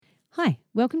Hi,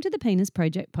 welcome to the Penis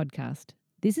Project podcast.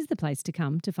 This is the place to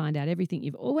come to find out everything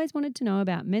you've always wanted to know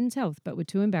about men's health but were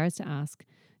too embarrassed to ask.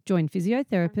 Join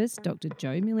physiotherapist Dr.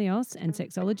 Joe Milios and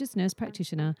sexologist nurse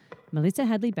practitioner Melissa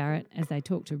Hadley Barrett as they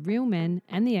talk to real men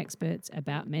and the experts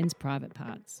about men's private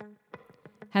parts.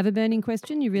 Have a burning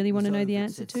question you really want to know the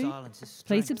answer to?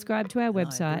 Please subscribe to our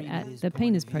website at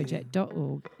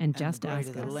thepenisproject.org and just ask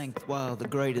us. The length, while the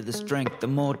greater the strength, the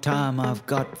more time I've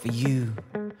got for you.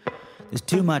 There's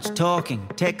too much talking,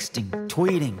 texting,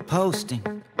 tweeting, posting.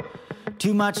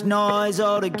 Too much noise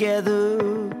altogether.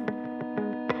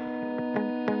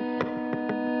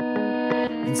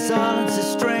 In silence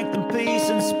is strength and peace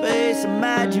and space.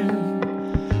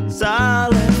 Imagine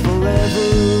silent forever.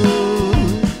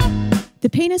 The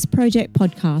Penis Project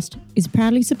podcast is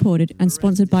proudly supported and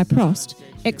sponsored by PROST,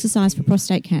 Exercise for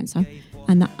Prostate Cancer,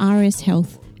 and the RS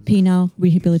Health Penile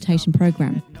Rehabilitation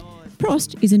Program.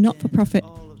 PROST is a not-for-profit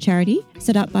charity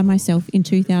set up by myself in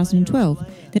 2012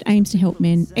 that aims to help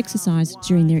men exercise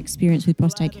during their experience with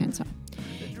prostate cancer.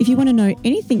 If you want to know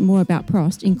anything more about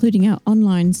PROST, including our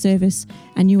online service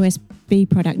and USB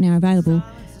product now available,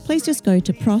 please just go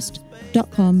to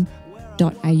prost.com.au.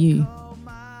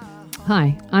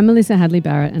 Hi, I'm Melissa Hadley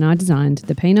Barrett and I designed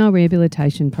the Penile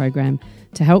Rehabilitation Program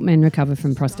to help men recover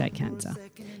from prostate cancer.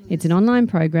 It's an online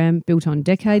program built on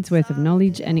decades worth of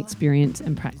knowledge and experience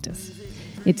and practice.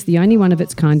 It's the only one of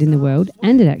its kind in the world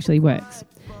and it actually works.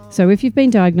 So if you've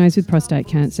been diagnosed with prostate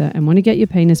cancer and want to get your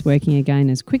penis working again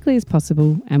as quickly as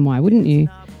possible, and why wouldn't you,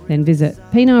 then visit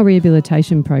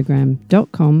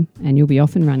penilerehabilitationprogram.com and you'll be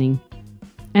off and running.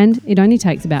 And it only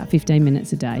takes about 15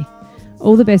 minutes a day.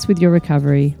 All the best with your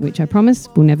recovery, which I promise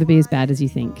will never be as bad as you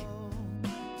think.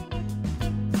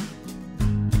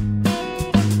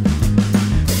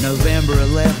 November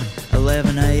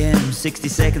 11 a.m. 60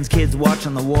 seconds, kids watch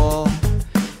on the wall.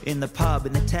 In the pub,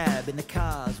 in the tab, in the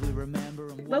cars, we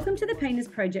remember. Welcome to the Penis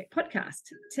Project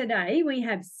podcast. Today we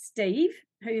have Steve,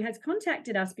 who has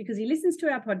contacted us because he listens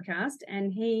to our podcast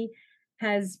and he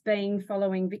has been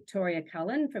following Victoria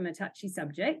Cullen from A Touchy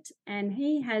Subject, and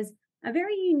he has a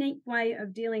very unique way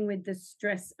of dealing with the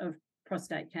stress of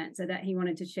prostate cancer that he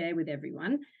wanted to share with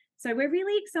everyone. So we're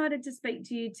really excited to speak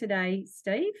to you today,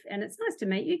 Steve, and it's nice to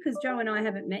meet you because Joe and I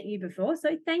haven't met you before.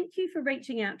 So thank you for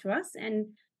reaching out to us and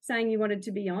saying you wanted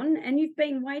to be on, and you've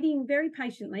been waiting very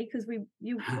patiently because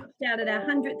you reached out at our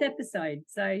 100th episode.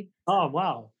 So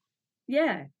wow.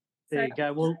 Yeah. There you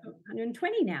go. Well,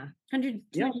 120 now. 120.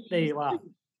 Yeah, there you are.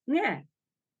 Yeah.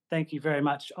 Thank you very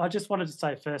much. I just wanted to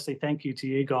say firstly, thank you to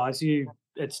you guys.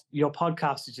 Your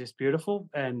podcast is just beautiful,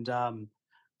 and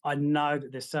I know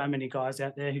that there's so many guys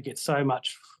out there who get so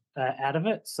much out of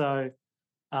it. So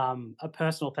a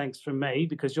personal thanks from me,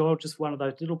 because you're just one of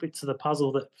those little bits of the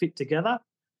puzzle that fit together.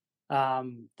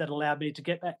 That allowed me to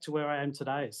get back to where I am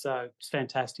today. So it's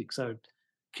fantastic. So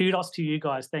kudos to you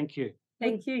guys. Thank you.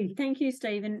 Thank you. Thank you,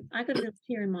 Stephen. I got a little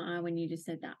tear in my eye when you just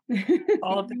said that.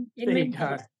 Oh, there you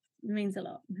go. It means a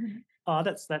lot. Oh,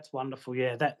 that's wonderful.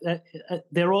 Yeah, that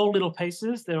they're all little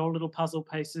pieces. They're all little puzzle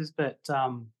pieces. But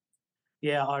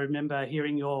yeah, I remember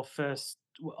hearing your podcast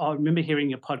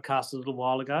a little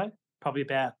while ago.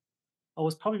 I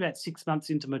was probably about 6 months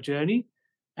into my journey.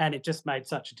 And it just made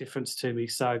such a difference to me.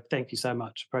 So thank you so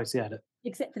much. Appreciate it.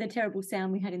 Except for the terrible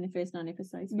sound we had in the first 9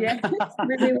 episodes. Yeah.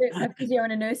 We were a physio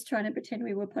and a nurse trying to pretend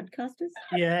we were podcasters.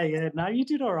 Yeah. No, you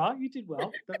did all right. You did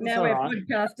well. Now we're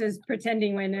podcasters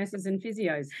pretending we're nurses and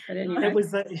physios. But anyway. It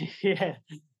was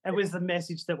the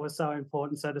message that was so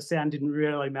important. So the sound didn't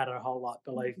really matter a whole lot,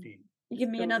 believe me. You give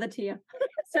me another tear.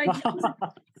 So,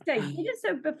 Steve,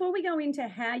 so before we go into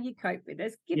how you cope with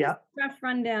this, give us a rough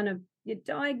rundown of your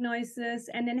diagnosis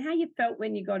and then how you felt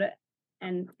when you got it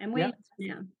and where you are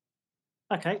now.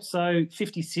 Okay, so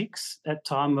 56 at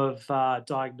time of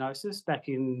diagnosis back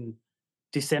in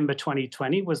December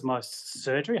 2020 was my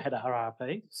surgery. I had a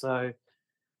RRP, so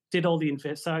did all the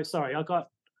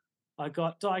I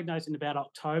got diagnosed in about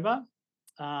October.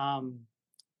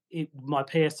 My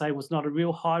PSA was not a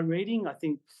real high reading. I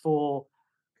think for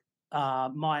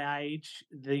my age,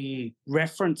 the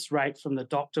reference rate from the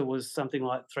doctor was something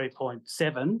like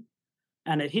 3.7,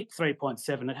 and it hit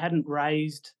 3.7. It hadn't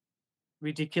raised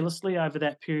ridiculously over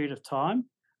that period of time,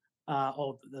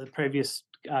 or the previous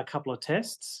couple of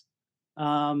tests.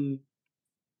 So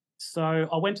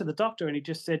I went to the doctor and he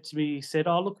just said to me,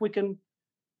 "Oh, look,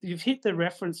 you've hit the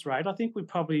reference rate. I think we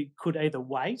probably could either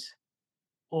wait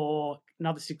or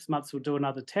another 6 months we'll do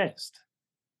another test."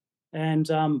 And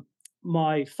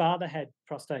my father had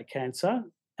prostate cancer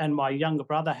and my younger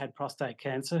brother had prostate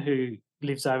cancer, who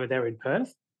lives over there in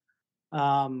Perth.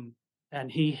 And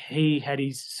he had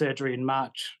his surgery in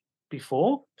March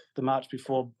before. the March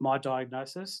before my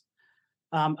diagnosis.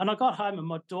 And I got home and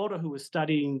my daughter, who was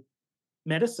studying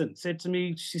medicine, said to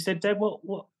me, she said, "Dad,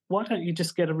 why don't you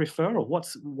just get a referral?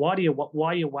 Why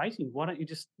are you waiting? Why don't you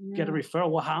just get a referral?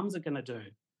 What harm's it going to do?"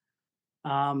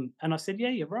 And I said, "Yeah,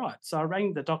 you're right." So I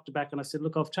rang the doctor back and I said,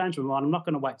 "Look, I've changed my mind. I'm not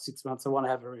going to wait 6 months. I want to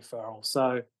have a referral."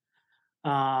 So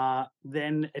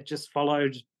then it just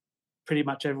followed pretty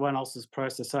much everyone else's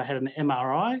process. So I had an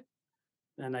MRI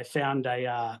and they found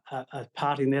a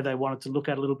part in there they wanted to look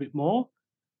at a little bit more.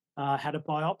 Had a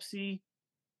biopsy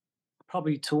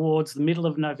probably towards the middle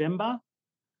of November,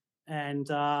 and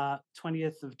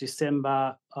 21st of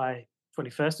December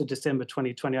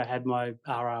 2020, I had my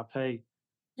RRP.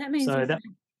 That means So you that had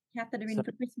a catheter in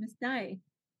for Christmas Day.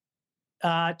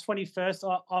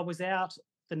 21st, I was out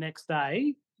the next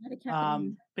day. Had a catheter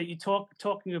in. But you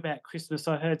talking about Christmas,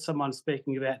 I heard someone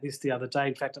speaking about this the other day.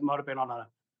 In fact, it might have been on an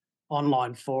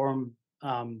online forum,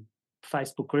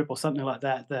 Facebook group or something like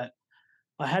that, that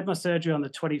I had my surgery on the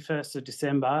 21st of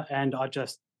December, and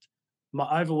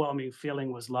my overwhelming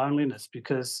feeling was loneliness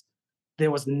because there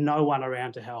was no one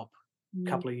around to help. A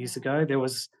couple of years ago, there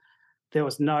was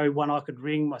no one I could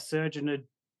ring. My surgeon had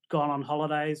gone on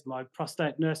holidays. My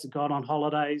prostate nurse had gone on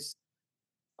holidays.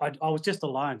 I was just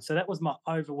alone. So that was my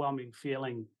overwhelming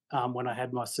feeling when I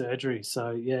had my surgery.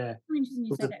 So yeah. It's interesting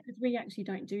you say that, because we actually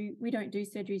don't do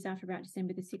surgeries after about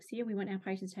December the 6th year. We want our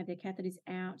patients to have their catheters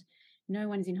out. No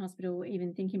one's in hospital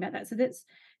even thinking about that. So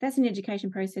that's an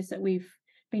education process that we've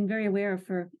been very aware of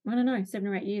for, I don't know, 7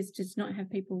 or 8 years, to just not have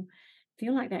people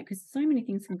feel like that, because so many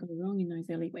things can go wrong in those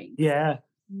early weeks. Yeah.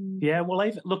 Yeah. Well,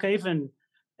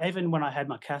 even when I had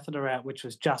my catheter out, which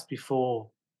was just before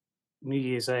New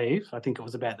Year's Eve, I think it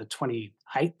was about the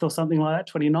 28th or something like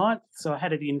that, 29th. So I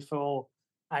had it in for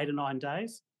 8 or 9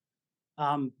 days.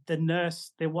 The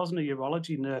nurse, there wasn't a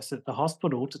urology nurse at the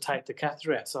hospital to take the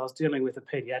catheter out. So I was dealing with a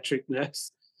pediatric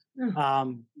nurse.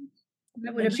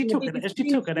 That would have she took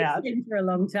it out for a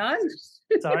long time.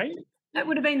 Sorry? That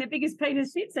would have been the biggest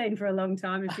penis fit scene for a long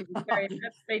time if she was carrying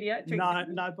a pediatric.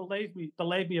 No, believe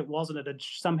me, it wasn't. It had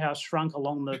somehow shrunk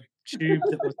along the tube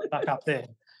that was stuck up there.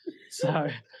 So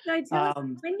tell us,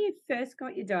 when you first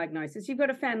got your diagnosis, you've got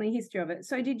a family history of it.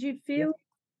 So did you feel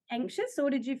anxious, or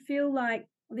did you feel like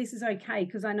this is okay?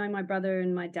 Because I know my brother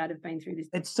and my dad have been through this.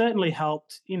 It certainly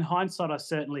helped. In hindsight, I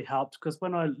certainly helped, because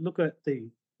when I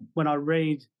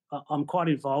read, I'm quite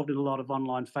involved in a lot of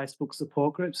online Facebook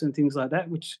support groups and things like that,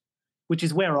 which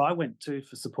is where I went to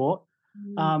for support.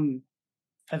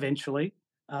 Eventually,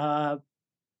 I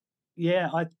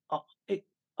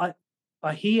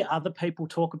hear other people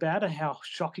talk about it, how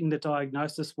shocking the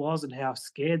diagnosis was and how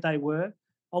scared they were.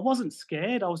 I wasn't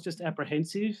scared. I was just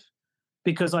apprehensive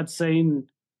because I'd seen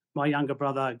my younger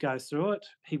brother go through it.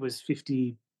 He was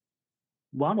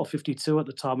 51 or 52 at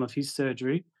the time of his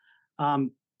surgery.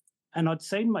 And I'd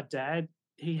seen my dad.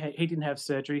 He didn't have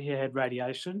surgery. He had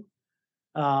radiation.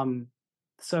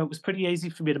 So it was pretty easy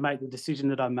for me to make the decision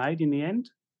that I made in the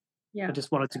end. Yeah. I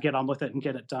just wanted to get on with it and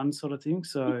get it done, sort of thing.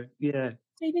 So, yeah.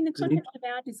 Steve, in the context of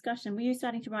our discussion, were you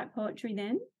starting to write poetry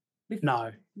then?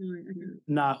 No.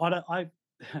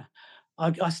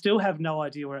 I still have no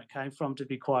idea where it came from, to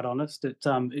be quite honest. It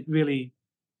really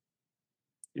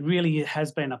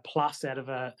has been a plus out of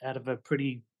a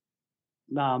pretty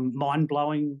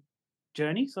mind-blowing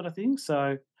journey, sort of thing.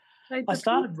 So I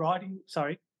started writing.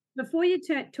 Sorry. Before you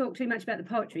talk too much about the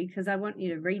poetry, because I want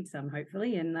you to read some,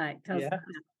 hopefully, and tell us.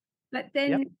 But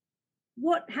then,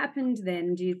 what happened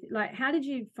then? How did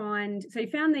you find? So you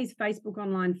found these Facebook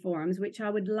online forums, which I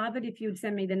would love it if you would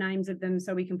send me the names of them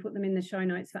so we can put them in the show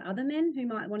notes for other men who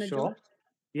might want to join.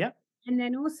 Yeah. And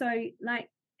then also,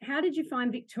 how did you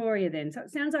find Victoria then? So it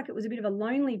sounds like it was a bit of a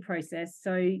lonely process.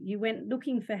 So you went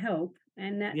looking for help,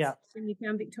 and that's when you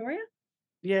found Victoria?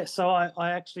 Yeah. So I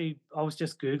was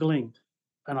just Googling,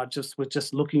 and I was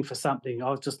just looking for something. I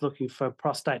was just looking for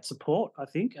prostate support, I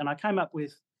think, and I came up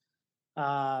with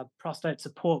prostate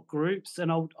support groups,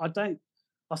 and I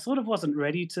sort of wasn't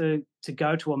ready to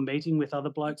go to a meeting with other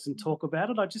blokes and talk about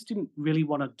it. I just didn't really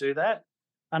want to do that.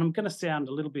 And I'm going to sound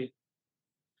a little bit,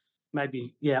 I'm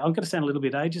going to sound a little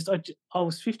bit ageist. I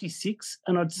was 56,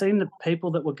 and I'd seen the people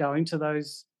that were going to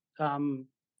those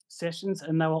sessions,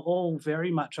 and they were all very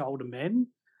much older men.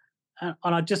 And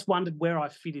I just wondered where I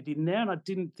fitted in there, and I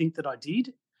didn't think that I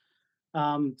did.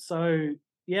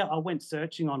 I went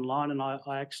searching online, and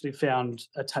I actually found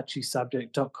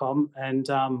atouchysubject.com, and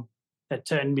it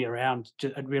turned me around.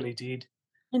 It really did.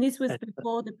 And this was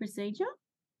before the procedure?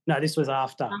 No, this was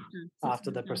after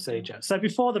the procedure. So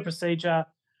before the procedure,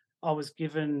 I was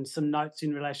given some notes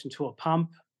in relation to a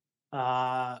pump.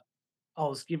 I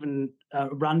was given a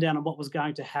rundown on what was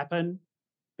going to happen.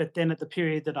 But then at the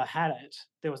period that I had it,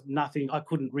 there was nothing. I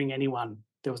couldn't ring anyone.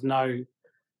 There was no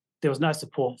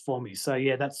support for me. So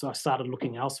yeah, I started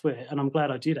looking elsewhere, and I'm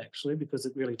glad I did actually, because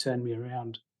it really turned me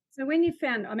around. So when you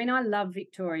found, I mean, I love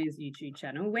Victoria's YouTube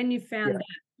channel. When you found that,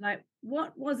 like,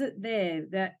 what was it there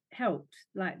that helped?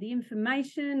 Like the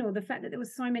information, or the fact that there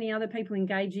was so many other people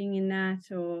engaging in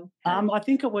that, or? I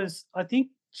think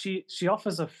she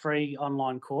offers a free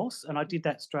online course, and I did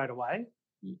that straight away.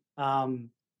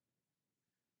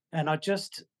 And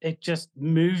it just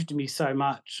moved me so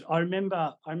much. I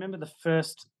remember the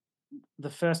first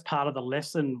part of the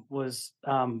lesson was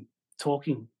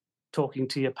talking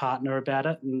to your partner about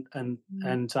it, and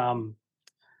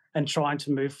trying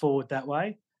to move forward that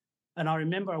way. And I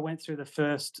remember I went through the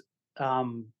first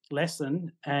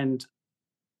lesson, and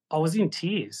I was in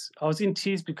tears. I was in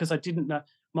tears because I didn't know.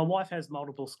 My wife has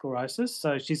multiple sclerosis,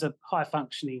 so she's a high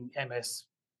functioning MS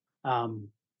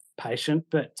patient,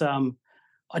 but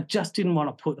I just didn't want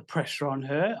to put the pressure on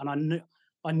her, and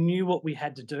I knew what we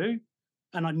had to do,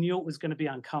 and I knew it was going to be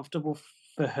uncomfortable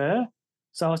for her.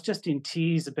 So I was just in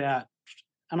tears about,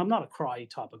 and I'm not a cryy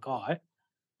type of guy,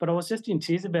 but I was just in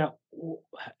tears about,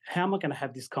 how am I going to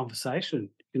have this conversation?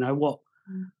 You know, what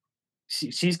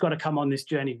she's got to come on this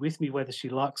journey with me, whether she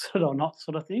likes it or not,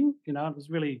 sort of thing. You know, it was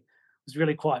really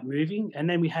quite moving. And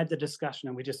then we had the discussion,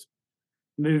 and we just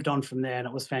moved on from there, and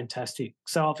it was fantastic.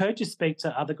 So I've heard you speak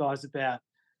to other guys about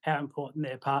how important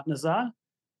their partners are,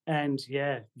 and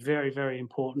yeah, very, very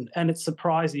important. And it's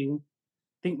surprising.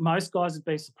 I think most guys would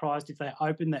be surprised if they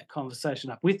open that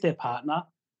conversation up with their partner,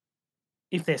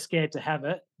 if they're scared to have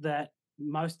it, that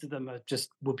most of them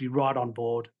would be right on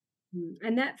board.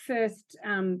 And that first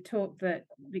talk that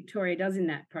Victoria does in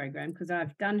that program, because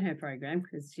I've done her program,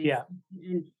 because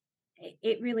and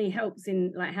it really helps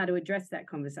in like how to address that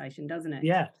conversation, doesn't it?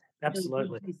 Yeah,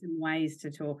 absolutely. Some ways to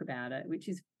talk about it, which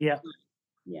is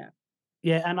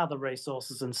and other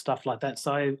resources and stuff like that.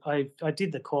 So I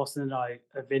did the course, and then I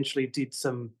eventually did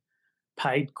some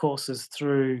paid courses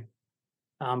through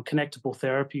Connectable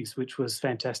Therapies, which was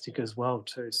fantastic as well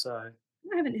too. So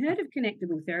I haven't heard of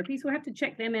Connectable Therapies. We'll have to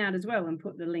check them out as well and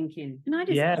put the link in. And I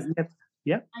just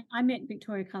I met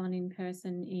Victoria Cullen in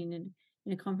person in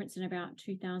a conference in about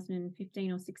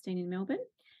 2015 or 16 in Melbourne,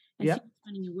 and she was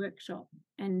running a workshop,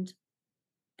 and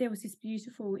there was this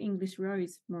beautiful English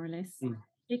rose, more or less,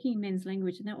 speaking men's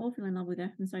language, and they all fell in love with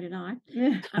her, and so did I.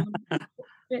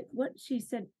 But what she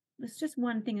said was just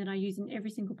one thing that I use in every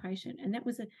single patient, and that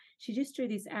was she just drew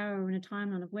this arrow and a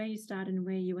timeline of where you started and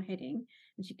where you were heading,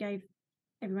 and she gave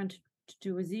everyone to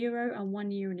do a 0, a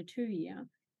 1 year, and a 2 year.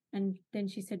 And then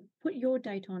she said, put your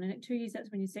date on, and at 2 years, that's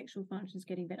when your sexual function is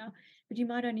getting better. But you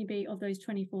might only be, of those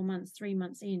 24 months, 3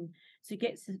 months in. So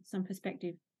get some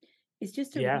perspective. It's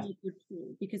just a really good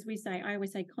tool, because I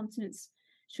always say continence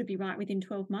should be right within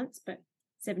 12 months, but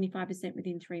 75%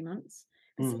 within 3 months.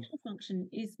 But sexual function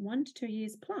is 1 to 2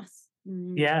 years plus.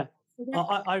 Yeah. So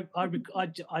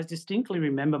I distinctly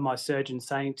remember my surgeon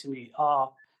saying to me,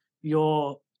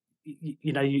 you'll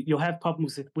have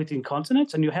problems with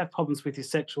incontinence, and you'll have problems with your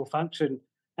sexual function.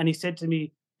 And he said to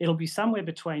me, it'll be somewhere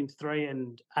between 3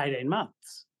 and 18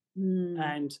 months.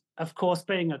 And of course,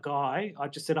 being a guy, I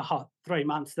just said, 3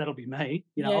 months, that'll be me.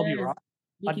 I'll be right.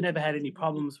 I'd never had any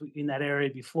problems in that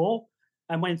area before.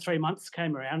 And when 3 months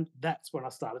came around, that's when I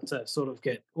started to sort of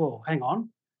get, hang on.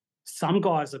 Some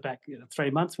guys are back 3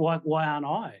 months. Why aren't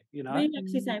I? We'd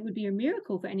actually say it would be a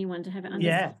miracle for anyone to have it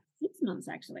under 6 months,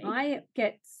 actually. I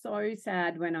get so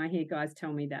sad when I hear guys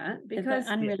tell me that, because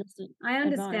unrealistic. I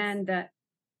understand that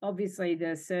obviously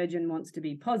the surgeon wants to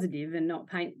be positive and not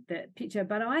paint the picture,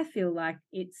 but I feel like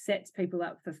it sets people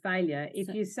up for failure.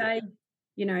 If you say,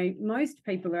 most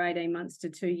people are 18 months to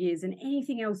 2 years, and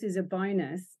anything else is a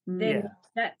bonus, then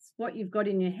that's what you've got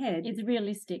in your head. It's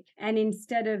realistic. And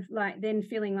instead of then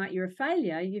feeling like you're a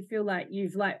failure, you feel like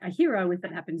you've a hero if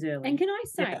it happens early. And can I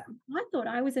say, I thought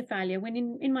I was a failure when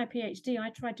in my PhD, I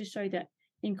tried to show that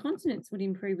incontinence would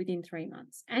improve within 3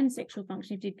 months and sexual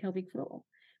function if you did pelvic floor.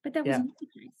 But that was not the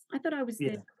case. I thought I was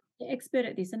the expert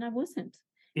at this, and I wasn't.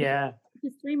 Yeah.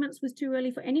 Because 3 months was too early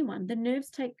for anyone. The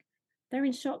nerves they're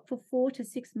in shock for 4 to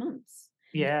 6 months.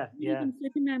 Yeah. Even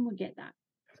Superman would get that.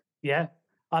 Yeah.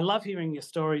 I love hearing your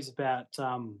stories about,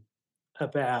 I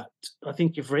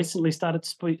think you've recently started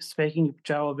speaking,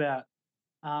 Joe, about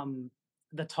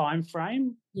the time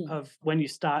frame of when you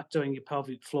start doing your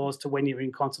pelvic floors to when your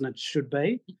incontinence should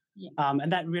be. Yeah.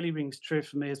 And that really rings true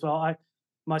for me as well.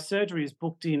 My surgery is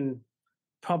booked in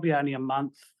probably only a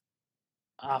month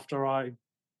after I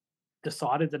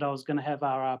decided that I was going to have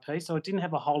RRP, so I didn't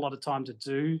have a whole lot of time to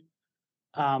do.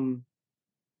 I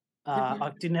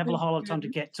didn't have a whole lot of time to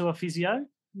get to a physio.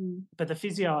 But the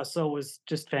physio I saw was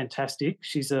just fantastic.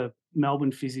 She's a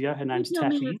Melbourne physio. Her name's tell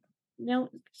me Taffy.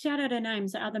 Shout out her name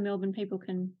so other Melbourne people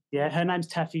can. Yeah, her name's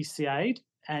Taffy Siade,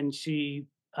 and she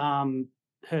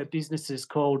her business is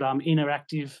called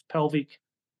Interactive Pelvic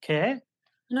Care.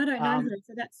 And I don't know her,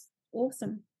 so that's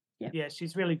awesome. Yeah,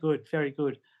 she's really good, very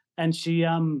good. And she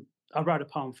I wrote a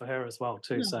poem for her as well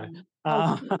too. So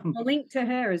a link to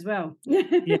her as well.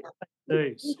 yeah,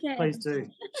 please do.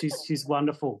 She's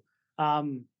wonderful.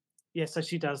 Yeah, so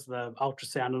she does the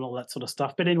ultrasound and all that sort of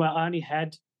stuff. But anyway, I only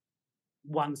had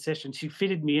one session. She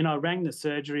fitted me in. I rang the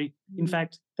surgery. In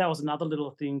fact, that was another little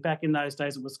thing. Back in those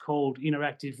days, it was called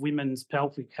Interactive Women's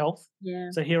Pelvic Health. Yeah.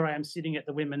 So here I am sitting at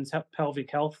the Women's Pelvic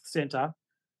Health Centre,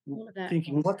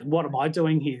 thinking, what am I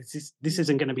doing here? This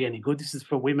isn't going to be any good. This is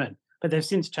for women. But they've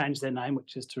since changed their name,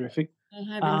 which is terrific. They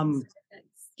haven't.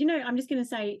 You know, I'm just going to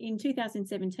say, in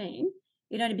 2017,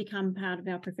 it only became part of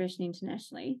our profession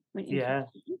internationally.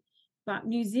 But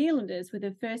New Zealanders were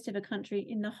the first ever country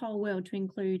in the whole world to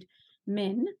include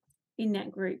men in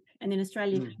that group, and then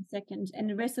Australia came second, and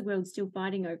the rest of the world's still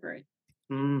fighting over it.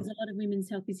 Because a lot of women's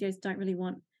health physios don't really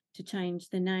want to change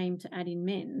the name to add in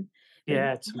men.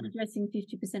 It's not addressing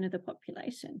 50% of the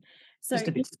population. So it's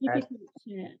difficult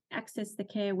to access the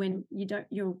care when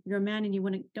you're a man and you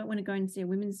don't want to go and see a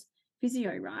women's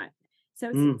physio, right? So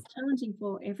it's challenging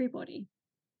for everybody.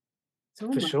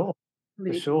 For sure.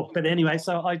 But anyway,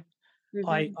 so I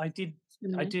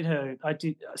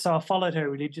followed her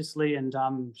religiously, and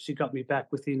she got me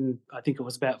back within, I think it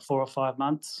was about 4 or 5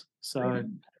 months. So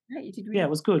you did it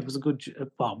was good. It was a good,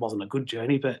 well, it wasn't a good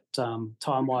journey, but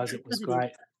time-wise it was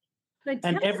great.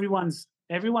 And everyone's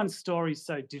story is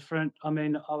so different. I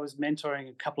mean, I was mentoring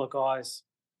a couple of guys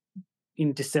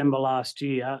in December last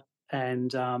year,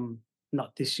 and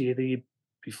not this year, the year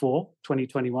before,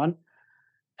 2021,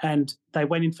 and they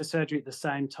went in for surgery at the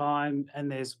same time. And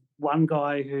there's one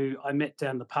guy who I met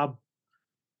down the pub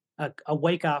a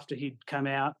week after he'd come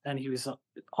out, and he was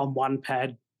on one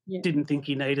pad, didn't think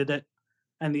he needed it.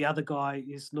 And the other guy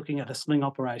is looking at a sling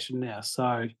operation now.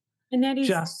 So, and that is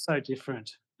just so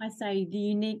different. I say the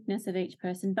uniqueness of each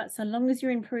person, but so long as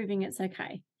you're improving, it's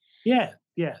okay. Yeah.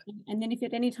 And then if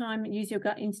at any time you use your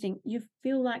gut instinct, you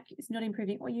feel like it's not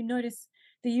improving, or you notice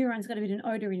the urine's got a bit of an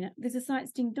odour in it, there's a slight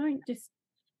sting, don't just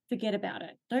forget about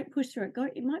it. Don't push through it.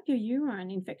 It might be a urine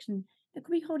infection that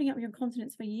could be holding up your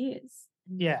continence for years.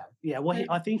 Yeah. Well,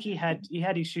 I think he had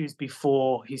issues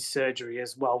before his surgery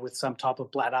as well with some type of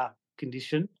bladder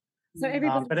condition. So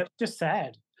everybody, but it's just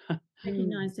sad.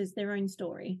 Recognised as their own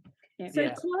story. So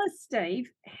tell us,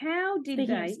 Steve, how did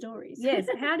stories? Yes,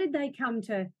 how did they come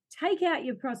to take out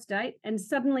your prostate and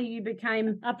suddenly you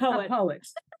became a poet?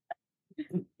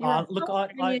 Look, I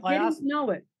didn't know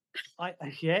it.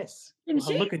 Yes. And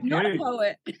she's look at not you. A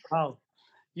poet. Oh,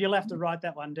 you'll have to write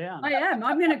that one down. I am.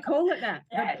 I'm going to call it that.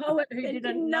 The poet who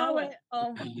didn't know it.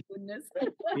 Oh my goodness.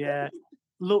 Yeah.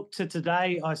 Look, to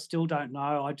today, I still don't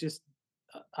know. I just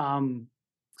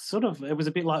it was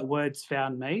a bit like words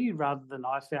found me rather than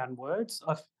I found words.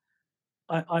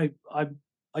 I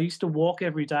used to walk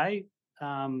every day.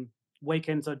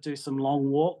 Weekends I'd do some long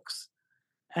walks,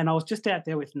 and I was just out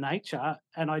there with nature,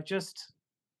 and they just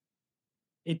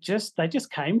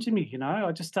came to me, you know.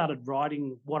 I just started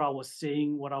writing what I was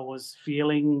seeing, what I was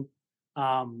feeling,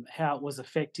 how it was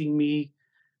affecting me.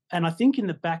 And I think in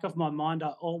the back of my mind, I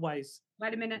always...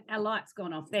 Wait a minute, our light's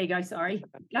gone off. There you go, sorry.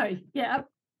 Go, yeah.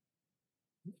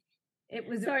 It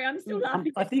was... Sorry, I'm still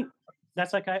laughing. I think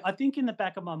that's okay. I think in the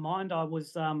back of my mind, I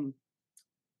was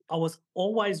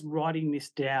always writing this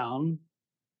down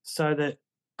so that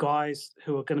guys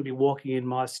who are going to be walking in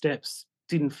my steps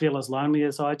didn't feel as lonely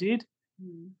as I did.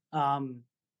 And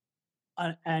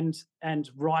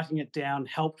writing it down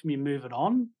helped me move it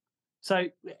on. So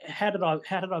how did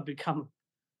I become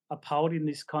a poet in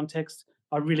this context?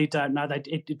 I really don't know.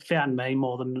 It found me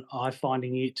more than I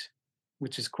finding it,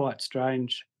 which is quite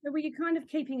strange. So were you kind of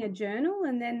keeping a journal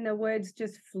and then the words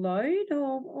just flowed,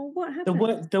 or what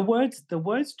happened? The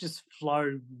words just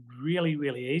flow really,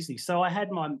 really easy. So I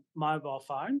had my mobile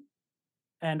phone,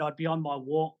 and I'd be on my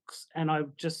walks, and I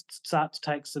would just start to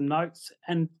take some notes.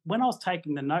 And when I was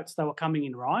taking the notes, they were coming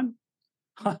in rhyme.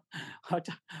 I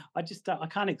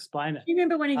can't explain it. You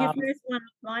remember one of your first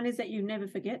one-liners that you never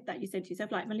forget that you said to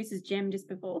yourself, like Melissa's gem just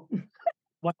before?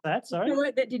 What's that? Sorry?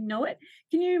 That didn't know it.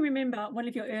 Can you remember one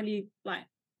of your early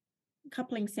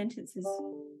coupling sentences?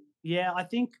 Yeah, I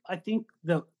think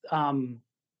that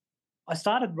I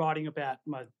started writing about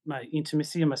my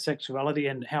intimacy and my sexuality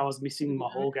and how I was missing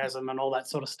my orgasm and all that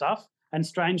sort of stuff. And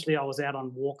strangely, I was out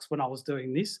on walks when I was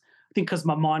doing this. I think because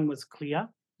my mind was clear.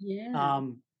 Yeah.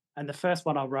 And the first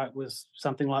one I wrote was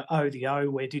something like, "Oh, the O,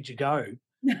 where did you go?"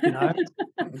 You know?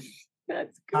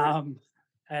 That's good.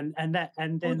 And then that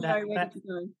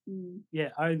yeah,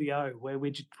 "Oh, the O,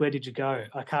 where did you go?"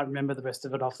 I can't remember the rest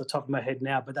of it off the top of my head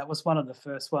now, but that was one of the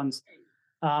first ones.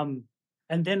 And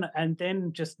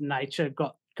then just nature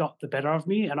got the better of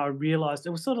me, and I realized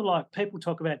it was sort of like people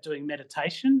talk about doing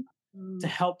meditation to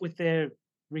help with their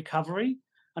recovery,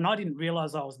 and I didn't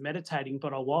realize I was meditating,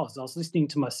 but I was. I was listening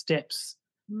to my steps,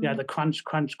 the crunch,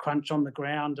 crunch, crunch on the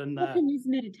ground, and Often is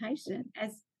meditation.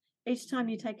 As each time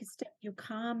you take a step, you're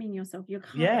calming yourself. You're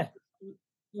calming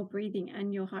your breathing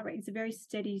and your heart rate. It's a very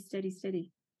steady, steady,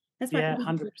 steady. That's why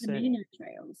people do 100%. Camino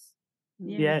trails.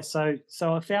 Yeah, so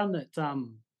I found that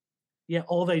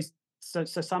all these so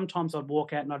sometimes I'd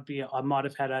walk out and I might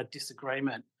have had a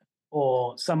disagreement,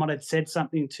 or someone had said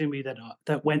something to me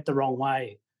that went the wrong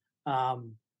way.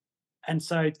 And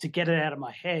so to get it out of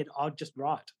my head, I'd just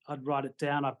write. I'd write it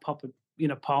down, I'd pop it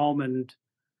in a poem,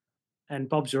 and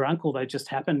Bob's Your Uncle, they just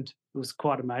happened. It was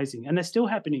quite amazing. And they're still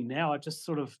happening now.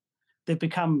 They've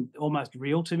become almost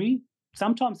real to me.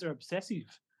 Sometimes they're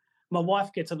obsessive. My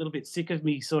wife gets a little bit sick of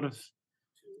me sort of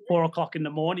 4 o'clock in the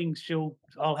morning.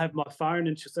 I'll have my phone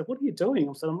and she'll say, "What are you doing?"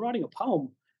 I said, "I'm writing a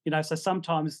poem." So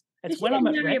sometimes it's She when I'm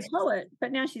didn't at marry rest. a poet,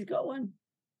 but now she's got one.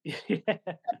 Yeah.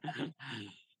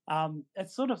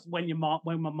 It's sort of when my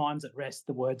mind's at rest,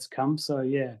 the words come. So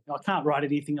yeah, I can't write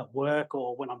anything at work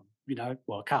or when I'm, I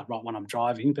can't write when I'm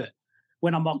driving, but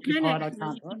when I'm occupied, I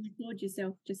can't You write. can record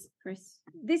yourself, just press.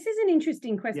 This is an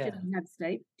interesting question Yeah. I have,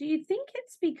 Steve. Do you think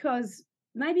it's because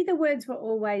maybe the words were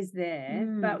always there,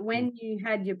 but when you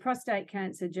had your prostate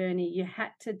cancer journey, you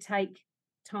had to take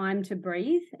time to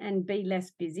breathe and be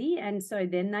less busy, and so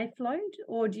then they flowed?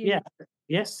 Or do you? Yeah.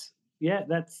 Yes. Yeah.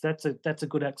 That's a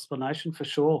good explanation for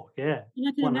sure. Yeah. And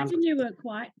I can 100. imagine you were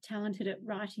quite talented at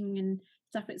writing and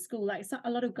stuff at school. Like a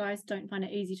lot of guys don't find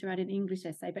it easy to write an English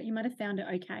essay, but you might have found it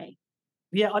okay.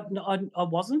 Yeah, I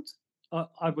wasn't.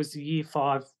 I was year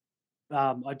 5.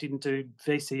 I didn't do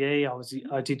VCE.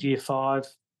 I did year 5,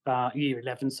 year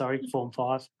 11. Sorry, form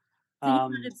 5. So you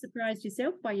might have surprised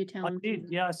yourself by your I talent. did.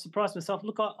 Yeah, I surprised myself.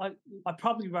 Look, I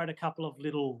probably wrote a couple of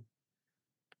little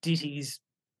ditties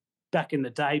back in the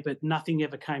day, but nothing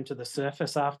ever came to the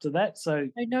surface after that. So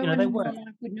No one they in your weren't.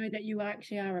 life would know that you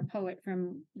actually are a poet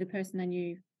from the person they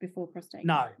knew before prostate.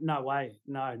 No way.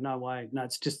 No way. No,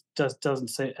 it's just doesn't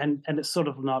see, and it's sort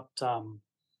of not.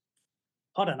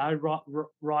 I don't know.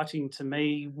 Writing to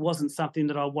me wasn't something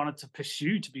that I wanted to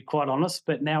pursue, to be quite honest.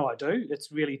 But now I do.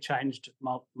 It's really changed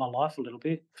my life a little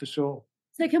bit, for sure.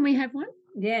 So can we have one?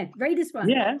 Yeah, read us one.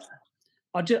 Yeah,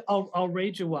 I'll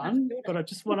read you one, but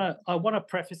I want to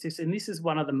preface this, and this is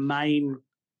one of the main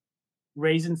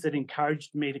reasons that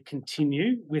encouraged me to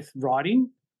continue with writing.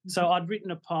 So I'd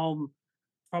written a poem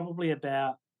probably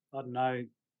about, I don't know,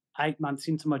 8 months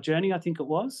into my journey, I think it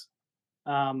was.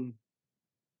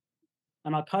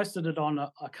 And I posted it on,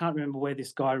 I can't remember where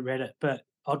this guy read it, but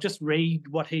I'll just read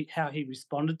how he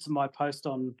responded to my post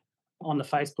on the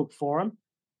Facebook forum.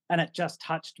 And it just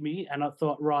touched me. And I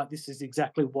thought, right, this is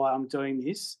exactly why I'm doing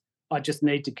this. I just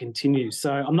need to continue.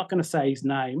 So I'm not going to say his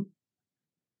name.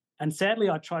 And sadly,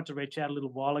 I tried to reach out a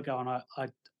little while ago, and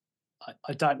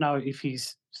I don't know if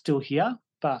he's still here,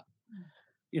 but,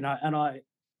 and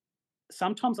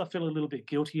sometimes I feel a little bit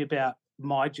guilty about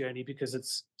my journey because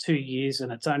it's 2 years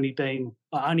and I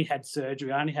only had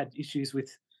surgery. I only had issues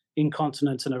with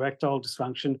incontinence and erectile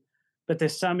dysfunction, but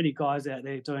there's so many guys out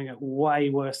there doing it way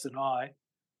worse than I.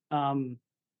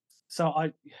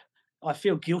 So I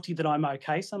feel guilty that I'm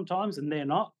okay sometimes and they're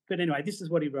not. But anyway, this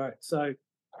is what he wrote. So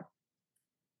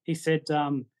he said, it's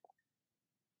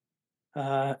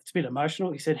a bit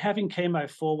emotional. He said, "Having chemo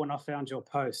 4 when I found your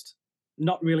post.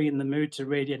 Not really in the mood to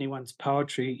read anyone's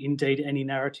poetry, indeed any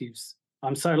narratives.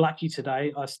 I'm so lucky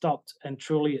today I stopped, and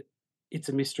truly it's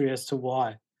a mystery as to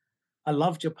why. I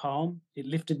loved your poem. It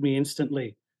lifted me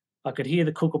instantly. I could hear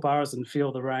the kookaburras and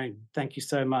feel the rain. Thank you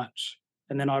so much."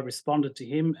 And then I responded to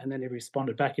him, and then he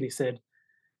responded back and he said,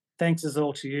 "Thanks is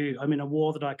all to you. I'm in a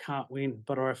war that I can't win,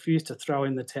 but I refuse to throw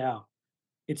in the towel.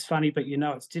 It's funny, but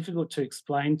it's difficult to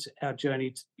explain our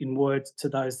journey in words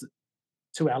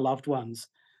to our loved ones,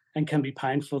 and can be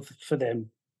painful for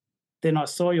them. Then I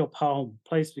saw your poem.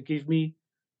 Please forgive me,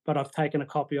 but I've taken a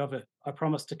copy of it. I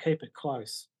promise to keep it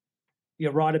close.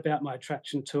 You're right about my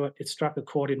attraction to it. It struck a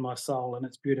chord in my soul, and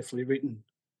it's beautifully written."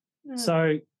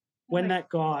 So when that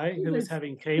guy who was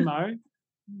having chemo,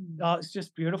 it's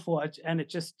just beautiful. And it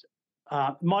just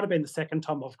might have been the second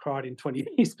time I've cried in 20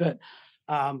 years, but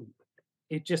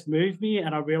it just moved me.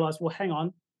 And I realized, well, hang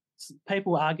on.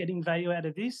 people are getting value out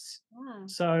of this. Wow.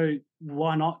 So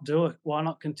why not do it? Why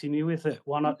not continue with it?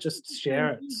 Why not just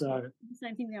share it? So the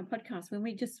same thing with our podcast, when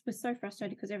we just were so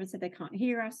frustrated because everyone said they can't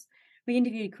hear us. We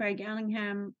interviewed Craig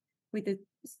Allingham with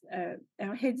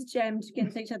our heads jammed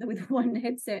against each other with one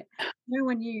headset. No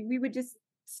one knew. We were just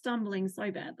stumbling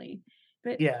so badly.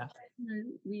 But yeah,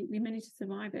 we managed to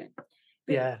survive it.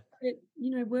 But, yeah. But,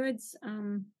 words,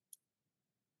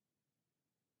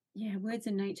 words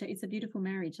and nature, it's a beautiful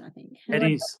marriage, I think.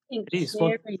 It is. It is.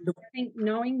 I think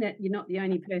knowing that you're not the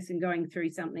only person going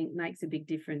through something makes a big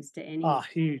difference to any. Oh,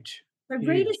 huge. So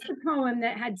read us the poem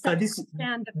that had such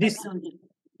profound effect on you.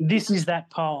 This is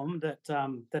that poem that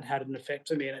that had an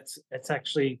effect on me, and it's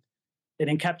actually, it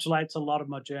encapsulates a lot of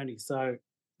my journey. So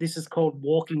this is called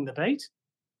Walking the Beat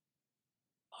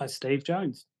by Steve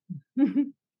Jones.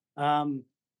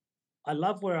 I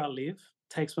love where I live,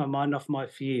 takes my mind off my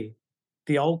fear.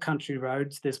 The old country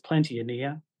roads, there's plenty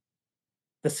near.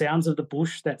 The sounds of the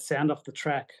bush that sound off the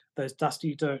track, those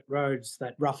dusty dirt roads,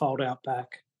 that rough old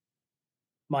outback.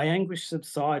 My anguish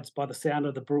subsides by the sound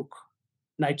of the brook.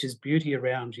 Nature's beauty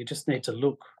around, you just need to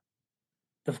look.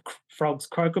 The frogs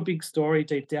croak a big story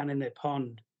deep down in their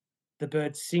pond. The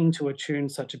birds sing to a tune,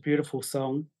 such a beautiful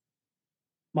song.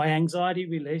 My anxiety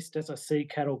released as I see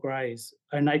cattle graze.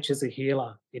 Oh, nature's a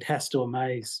healer, it has to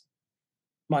amaze.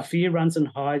 My fear runs and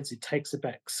hides, it takes a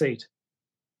back seat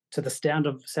to the sound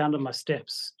of my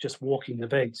steps, just walking the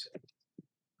beat.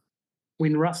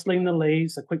 Wind rustling the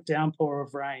leaves, a quick downpour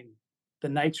of rain. The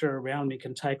nature around me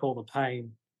can take all the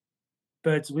pain.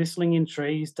 Birds whistling in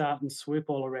trees, dart and swoop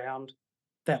all around.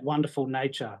 That wonderful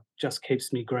nature just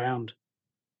keeps me ground.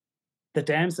 The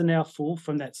dams are now full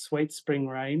from that sweet spring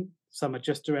rain. Some are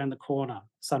just around the corner,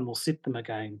 sun will sip them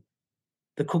again.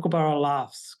 The kookaburra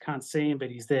laughs, can't see him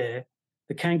but he's there.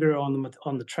 The kangaroo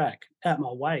on the track, out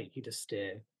my way he just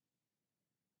stare.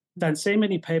 Don't see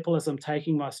many people as I'm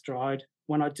taking my stride.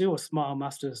 When I do, a smile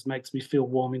musters makes me feel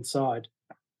warm inside.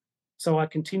 So I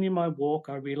continue my walk,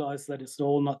 I realise that it's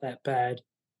all not that bad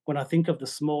when I think of the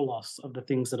small loss of the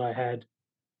things that I had.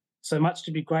 So much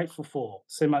to be grateful for,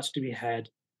 so much to be had.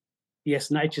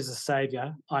 Yes, nature's a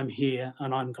saviour, I'm here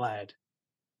and I'm glad.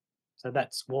 So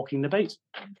that's Walking the Beat.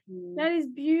 That is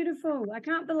beautiful. I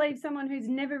can't believe someone who's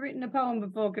never written a poem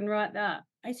before can write that.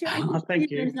 Thank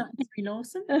you. It's not Henry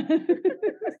Lawson.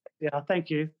 Yeah,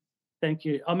 thank you. Thank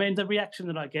you. I mean, the reaction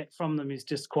that I get from them is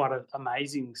just quite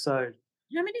amazing. So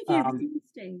how many have you written,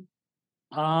 Steve?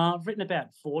 I've written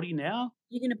about 40 now.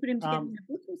 You're going to put them together in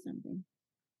a book or something?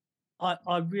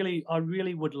 I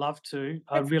really would love to.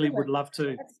 I really would love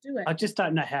to. Let's do it. I just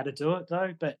don't know how to do it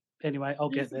though. But anyway, I'll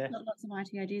get there. Got lots of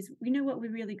IT ideas. We know what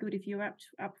we're really good if you're up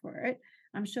for it.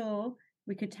 I'm sure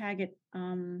we could tag it,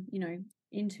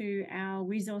 into our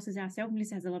resources ourselves.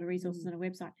 Melissa has a lot of resources on her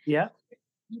website. Yeah.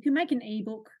 You can make an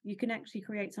ebook. You can actually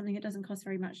create something that doesn't cost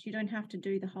very much. You don't have to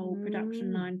do the whole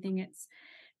production line thing. It's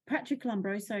Patrick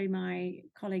Lombroso, my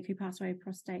colleague who passed away of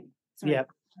cancer.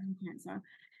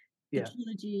 The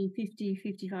trilogy 50,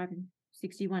 55, and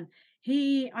 61.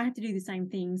 I had to do the same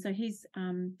thing. So his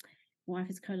wife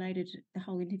has collated the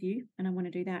whole interview, and I want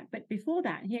to do that. But before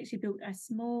that, he actually built a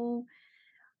small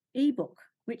ebook,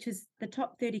 which is the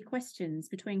top 30 questions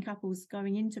between couples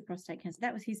going into prostate cancer.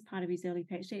 That was his part of his early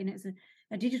PhD, and it's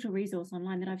a digital resource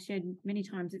online that I've shared many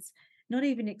times. It's not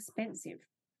even expensive.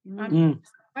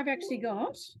 I've actually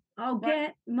got.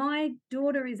 My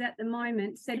daughter is at the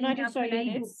moment setting up an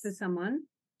ebook for someone.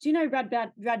 Do you know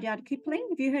Rudyard Kipling?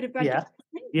 Have you heard of Rudyard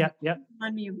Kipling? Yeah.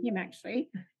 Remind me of him, actually.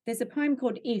 There's a poem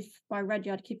called If by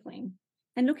Rudyard Kipling.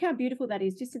 And look how beautiful that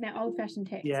is, just in that old-fashioned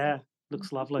text. Yeah,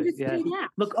 looks lovely. Yeah.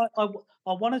 Look, I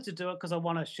wanted to do it because I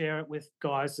want to share it with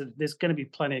guys. There's going to be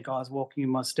plenty of guys walking in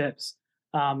my steps.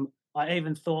 I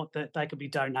even thought that they could be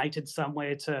donated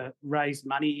somewhere to raise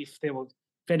money if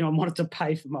anyone wanted to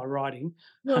pay for my writing.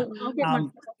 Well, I'll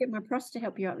get my Prost to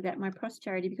help you out with that, my Prost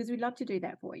charity, because we'd love to do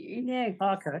that for you. Yeah.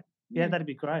 Okay. Yeah, that'd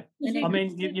be great. I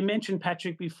mean, you mentioned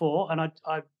Patrick before, and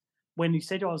I when you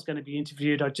said I was going to be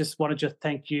interviewed, I just wanted to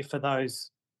thank you for those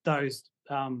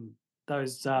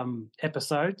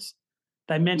episodes.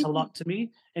 They meant a lot to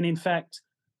me. And in fact,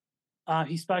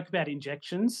 he spoke about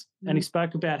injections, and he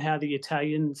spoke about how the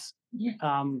Italians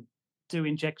do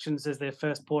injections as their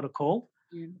first port of call.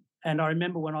 Yeah. And I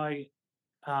remember when I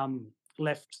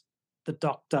left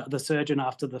the surgeon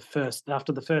after the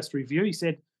first review, he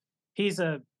said, here's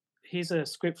a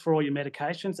script for all your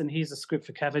medications and here's a script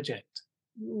for Cavaject.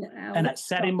 Wow, and it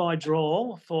sat in my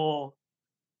drawer for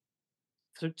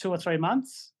 2 or 3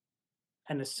 months.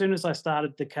 And as soon as I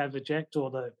started the Cavaject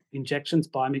or the injections,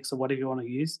 Bimix or whatever you want to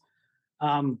use,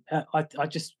 I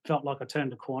just felt like I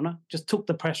turned a corner, just took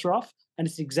the pressure off, and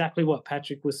it's exactly what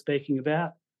Patrick was speaking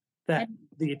about, that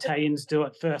the Italians do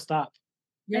it first up.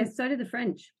 Yes, so do the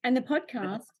French. And the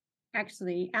podcast,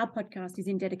 actually, our podcast is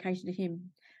in dedication to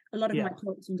him. A lot of my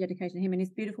talks in dedication to him and his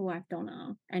beautiful wife,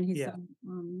 Donna, and his son,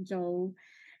 Joel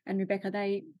and Rebecca.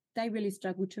 They really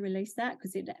struggled to release that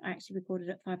because I actually recorded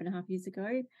it 5.5 years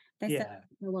ago. They said,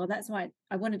 well, that's why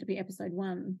I wanted to be episode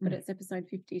 1, but it's episode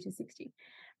 50 to 60.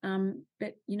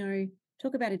 But, you know,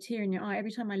 talk about a tear in your eye.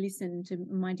 Every time I listen to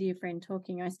my dear friend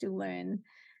talking, I still learn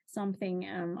something.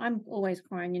 I'm always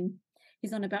crying, and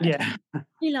he's on about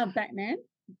he loved Batman.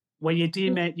 Well, your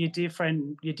dear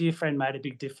friend made a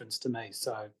big difference to me.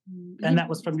 So, and that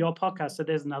was from your podcast. So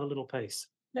there's another little piece.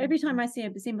 So every time I see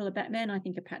a symbol of Batman, I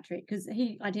think of Patrick, because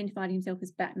he identified himself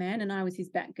as Batman, and I was his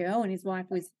Batgirl, and his wife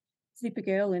was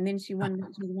Supergirl, and then she was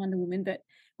Wonder Woman. But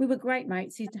we were great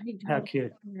mates. How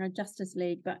cute! Justice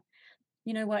League, but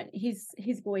you know what? His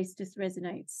voice just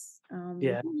resonates. He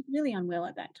was really unwell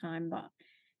at that time, but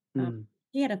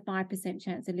he had a 5%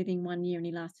 chance of living 1 year, and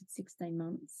he lasted 16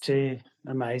 months. Gee,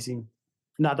 amazing.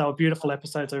 No, they were beautiful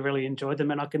episodes. I really enjoyed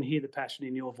them, and I can hear the passion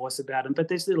in your voice about them. But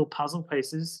there's little puzzle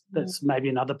pieces. That's maybe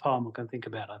another poem I can think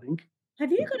about, I think.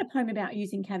 Have you got a poem about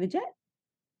using Cavajet?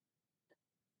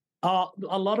 A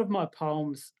lot of my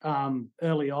poems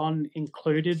early on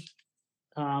included...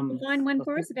 Find one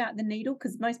for us about the needle,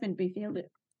 because most men feel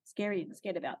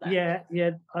scared about that.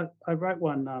 Yeah. I wrote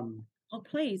one. Oh,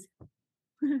 please.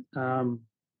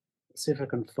 See if I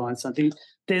can find something.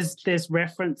 There's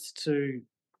reference to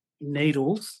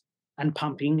needles and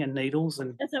pumping and needles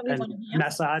and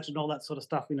massage and all that sort of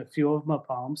stuff in a few of my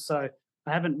poems. So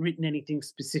I haven't written anything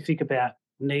specific about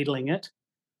needling it.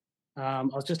 I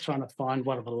was just trying to find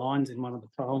one of the lines in one of the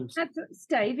poems.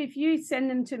 Steve, if you send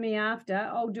them to me after,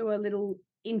 I'll do a little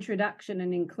introduction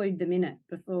and include them in it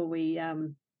before we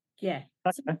Okay.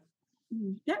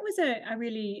 That was a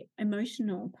really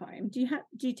emotional poem. Do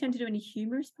you tend to do any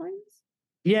humorous poems?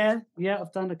 Yeah,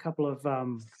 I've done a couple of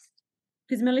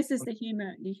because Melissa's the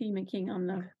humor king.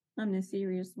 I'm the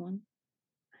serious one.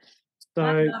 So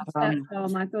I loved that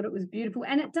poem. I thought it was beautiful,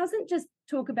 and it doesn't just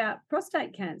talk about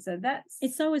prostate cancer.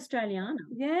 It's so Australiana.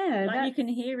 Yeah, like you can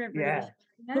hear every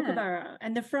kookaburra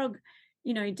and the frog,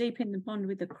 you know, deep in the pond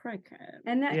with the croaker,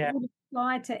 and that would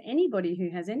apply to anybody who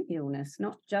has any illness,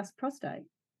 not just prostate.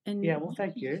 And well,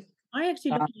 thank you. I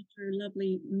actually looked at a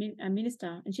lovely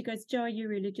minister, and she goes, "Jo, are you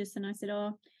religious?" And I said, "Oh,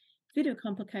 a bit of a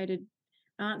complicated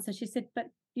answer." She said, "But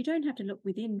you don't have to look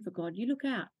within for God. You look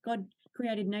out. God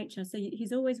created nature, so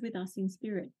He's always with us in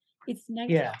spirit. It's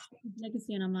nature, His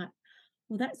legacy." And I'm like,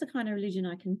 well, that's the kind of religion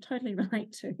I can totally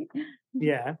relate to.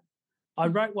 Yeah. I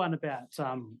wrote one about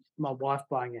my wife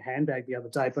buying a handbag the other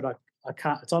day, but I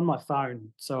can't. It's on my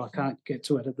phone, so I can't get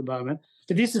to it at the moment.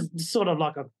 But this is sort of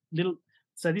like a little.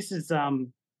 So this is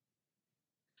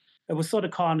it was sort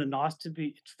of kind of nice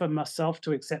for myself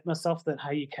to accept myself that,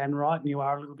 hey, you can write and you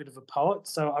are a little bit of a poet.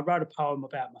 So I wrote a poem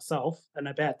about myself and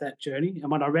about that journey.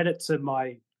 And when I read it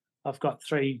to I've got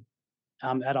 3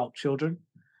 adult children,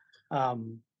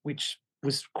 which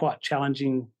was quite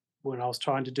challenging when I was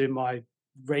trying to do my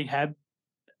rehab.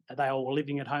 They all were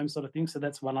living at home sort of thing. So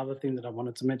that's one other thing that I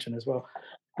wanted to mention as well.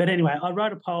 But anyway, I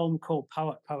wrote a poem called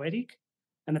Poetic,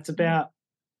 and it's about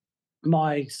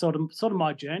my sort of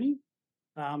my journey,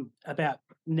 about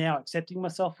now accepting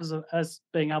myself as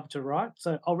being able to write.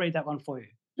 So I'll read that one for you.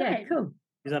 Yeah, cool.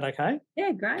 Is that okay?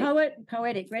 Yeah, great.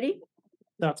 Poetic, ready?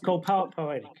 So it's called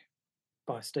Poetic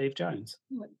by Steve Jones.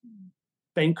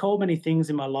 Been called many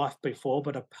things in my life before,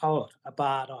 but a poet, a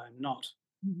bard I am not.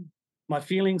 Mm-hmm. My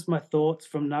feelings, my thoughts,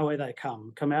 from nowhere they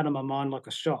come out of my mind like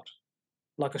a shot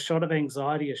of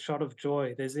anxiety, a shot of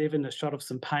joy. There's even a shot of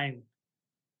some pain.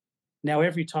 Now,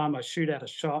 every time I shoot out a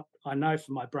shot, I know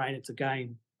for my brain it's a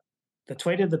game. The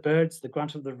tweet of the birds, the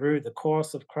grunt of the roo, the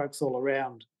chorus of croaks all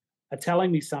around are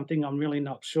telling me something I'm really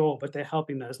not sure, but they're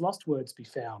helping those lost words be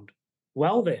found.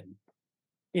 Well then,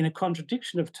 in a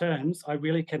contradiction of terms, I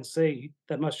really can see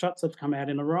that my shots have come out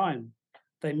in a rhyme.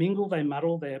 They mingle, they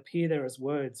muddle, they appear there as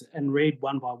words and read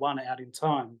one by one out in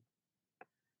time.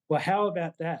 Well, how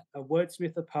about that? A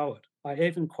wordsmith, a poet. I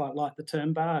even quite like the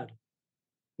term bard.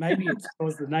 Maybe it's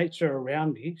because the nature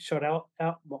around me shot out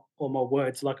all my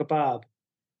words like a barb.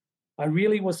 I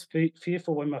really was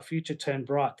fearful when my future turned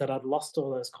bright that I'd lost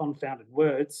all those confounded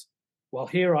words. Well,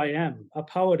 here I am, a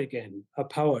poet again, a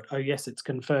poet. Oh, yes, it's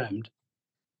confirmed.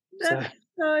 That's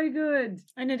so good.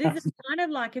 And it is kind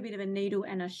of like a bit of a needle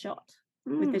and a shot.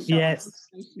 With the shot. Yes,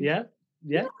 yeah.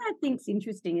 What I think's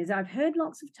interesting is I've heard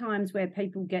lots of times where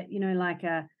people get, like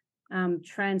a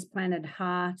transplanted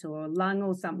heart or lung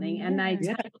or something, and they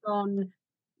take on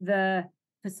the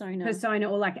persona,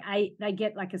 or like they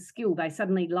get like a skill. They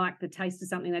suddenly like the taste of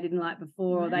something they didn't like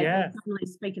before, or they suddenly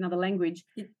speak another language.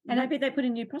 And maybe they put a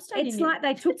new prostate it's in like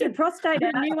they took your prostate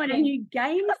out and you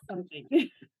gained something.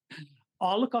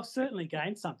 Oh, look, I've certainly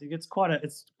gained something. It's quite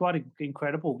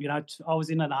incredible. You know, I was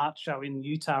in an art show in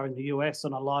Utah in the US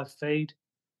on a live feed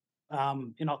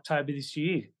in October this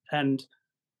year, and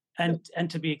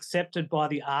to be accepted by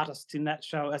the artists in that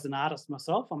show as an artist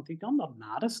myself, I'm thinking I'm not an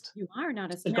artist. You are an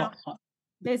artist. Now,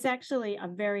 there's actually a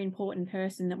very important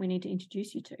person that we need to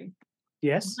introduce you to.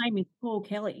 Yes. His name is Paul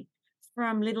Kelly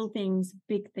from Little Things,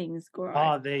 Big Things Grow.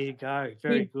 Oh, there you go.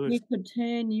 Very good. You could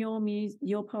turn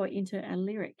your poet into a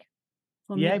lyric.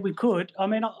 Yeah, we could. I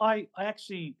mean, I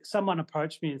actually, someone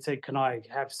approached me and said, "Can I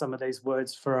have some of these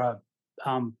words for a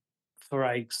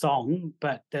song?"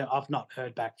 But I've not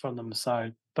heard back from them.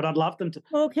 So, but I'd love them to.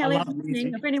 Paul Kelly,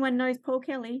 if anyone knows Paul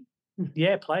Kelly,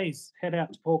 yeah, please head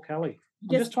out to Paul Kelly.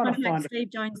 I'm just trying to find Steve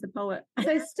Jones, the poet.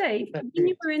 So, Steve, when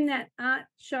you were in that art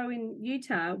show in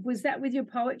Utah, was that with your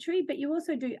poetry? But you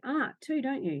also do art too,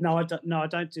 don't you? No, I don't. No, I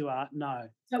don't do art. No.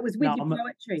 So it was with your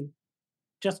poetry.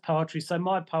 Just poetry. So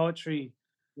my poetry.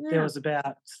 Yeah. There was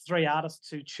about 3 artists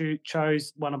who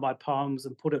chose one of my poems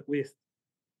and put it with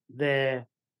there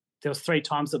was 3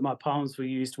 times that my poems were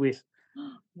used with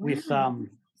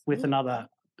another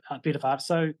bit of art.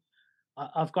 So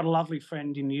I've got a lovely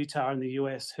friend in Utah in the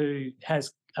US who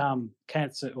has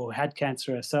cancer or had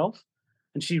cancer herself,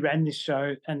 and she ran this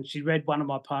show and she read one of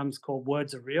my poems called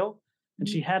Words Are Real, and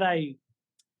she had a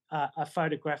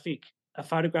photograph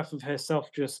of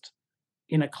herself just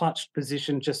in a clutched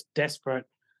position, just desperate,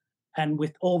 and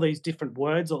with all these different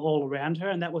words all around her,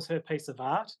 and that was her piece of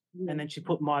art. And then she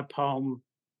put my poem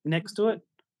next to it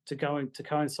to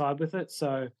coincide with it.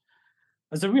 So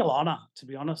it's a real honour, to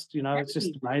be honest. You know, it's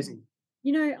just amazing.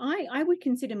 You know, I would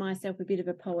consider myself a bit of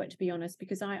a poet, to be honest,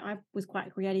 because I was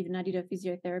quite creative and I did a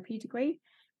physiotherapy degree,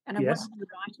 and I wanted to be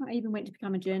a writer. I even went to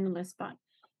become a journalist, but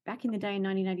back in the day in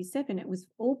 1987, it was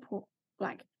all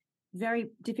very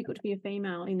difficult to be a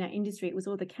female in that industry. It was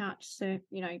all the couch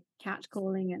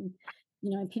calling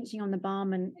and, pinching on the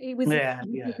bum. And it was a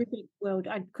horrific world.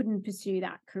 I couldn't pursue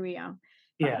that career.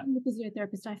 But being a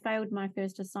physiotherapist, I failed my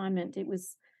first assignment.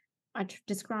 I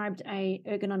described a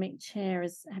ergonomic chair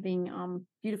as having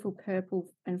beautiful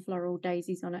purple and floral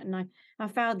daisies on it. And I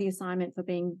failed the assignment for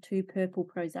being too purple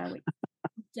prosaic.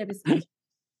 Devastating.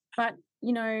 But,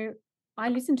 I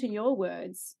listened to your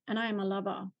words and I am a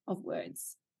lover of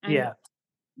words. And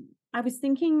I was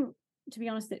thinking, to be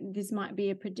honest, that this might be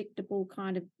a predictable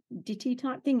kind of ditty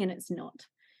type thing, and it's not.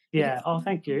 Yeah.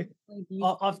 Thank you.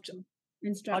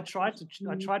 I tried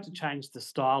to change the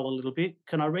style a little bit.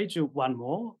 Can I read you one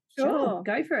more? Sure,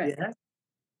 go for it. Yeah.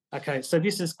 Okay. So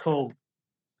this is called.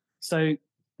 So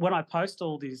when I post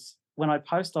on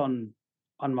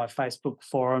my Facebook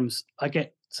forums, I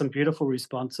get some beautiful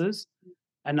responses,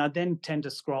 and I then tend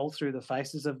to scroll through the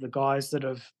faces of the guys that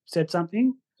have said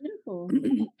something. Beautiful.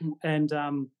 And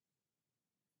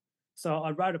so I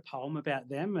wrote a poem about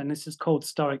them, and this is called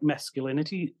Stoic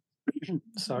Masculinity.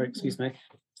 Sorry, excuse me.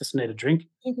 Just need a drink.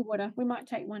 Drink of water. We might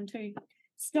take one too.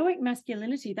 Stoic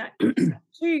masculinity. That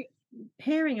two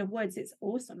pairing of words. It's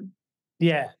awesome.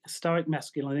 Yeah, stoic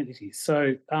masculinity.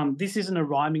 So this isn't a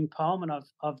rhyming poem, and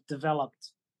I've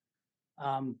developed.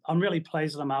 I'm really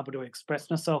pleased that I'm able to express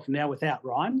myself now without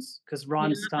rhymes, because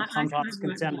rhymes sometimes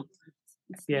can sound.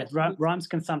 Rhymes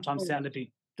can sometimes sound a bit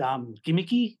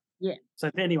gimmicky. Yeah. So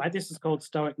anyway, this is called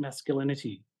Stoic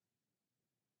Masculinity.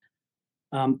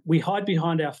 We hide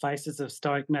behind our faces of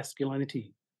stoic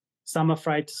masculinity, some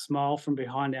afraid to smile from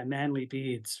behind our manly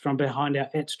beards, from behind our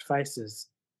etched faces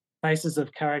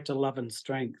of character, love and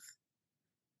strength.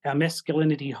 Our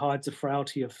masculinity hides a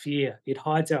frailty of fear. It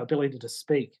hides our ability to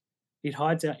speak. It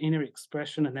hides our inner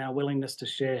expression and our willingness to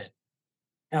share,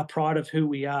 our pride of who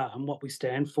we are and what we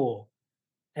stand for,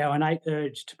 our innate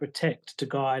urge to protect, to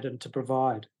guide and to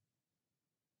provide.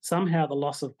 Somehow the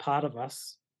loss of part of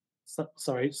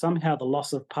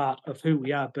who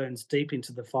we are burns deep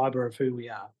into the fibre of who we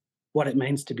are, what it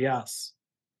means to be us.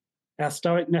 Our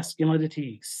stoic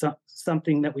masculinity,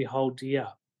 something that we hold dear.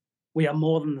 We are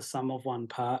more than the sum of one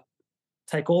part.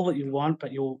 Take all that you want,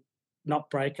 but you'll not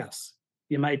break us.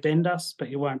 You may bend us, but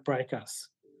you won't break us.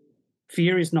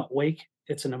 Fear is not weak,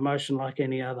 it's an emotion like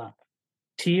any other.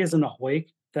 Tears are not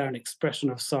weak, they're an expression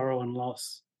of sorrow and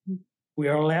loss. We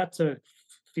are allowed to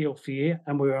feel fear,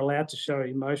 and we are allowed to show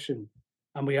emotion,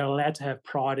 and we are allowed to have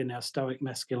pride in our stoic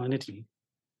masculinity.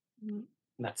 And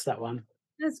that's that one.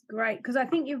 That's great, because I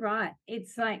think you're right.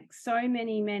 It's like so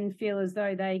many men feel as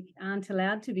though they aren't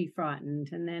allowed to be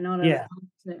frightened, and they're not allowed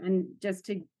to, and just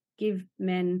to give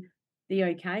men the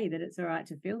okay, that it's all right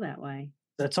to feel that way.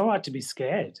 It's all right to be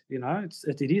scared, you know.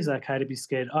 It is okay to be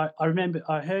scared. I remember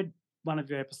I heard one of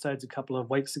your episodes a couple of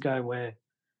weeks ago where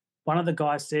one of the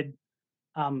guys said,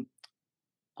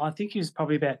 I think he was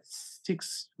probably about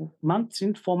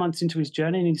 4 months into his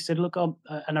journey, and he said, "Look,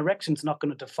 an erection's not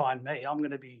going to define me. I'm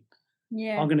going to be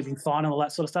fine," and all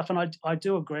that sort of stuff. And I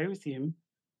do agree with him,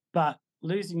 but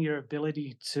losing your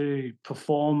ability to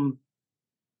perform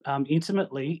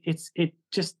intimately,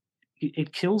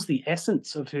 it kills the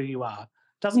essence of who you are.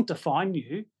 It doesn't define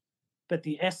you, but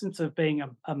the essence of being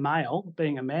a male,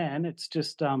 being a man, it's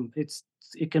just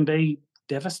it can be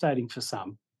devastating for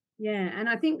some. Yeah, and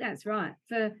I think that's right.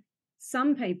 For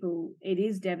some people, it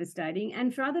is devastating,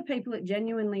 and for other people, it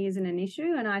genuinely isn't an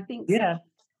issue. And I think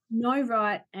no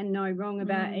right and no wrong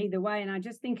about either way. And I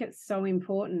just think it's so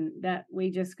important that we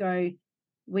just go,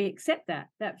 we accept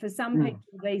that for some people,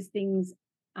 these things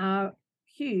are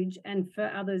huge, and for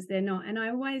others, they're not. And I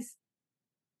always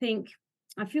think,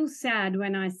 I feel sad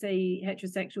when I see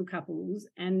heterosexual couples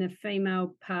and the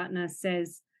female partner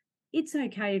says, "It's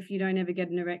okay if you don't ever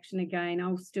get an erection again,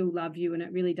 I'll still love you and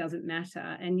it really doesn't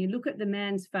matter." And you look at the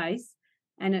man's face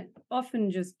and it often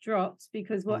just drops,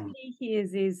 because what he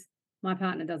hears is, my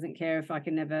partner doesn't care if I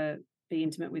can never be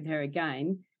intimate with her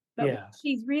again. But what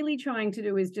she's really trying to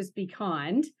do is just be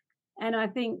kind. And I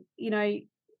think,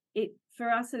 for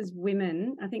us as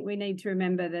women, I think we need to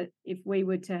remember that if we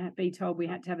were to be told we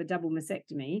had to have a double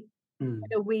mastectomy,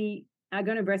 whether we are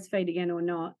going to breastfeed again or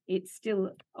not, it's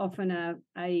still often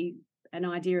an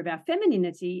idea of our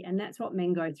femininity, and that's what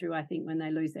men go through, I think, when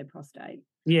they lose their prostate.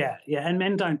 Yeah, and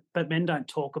men don't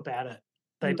talk about it.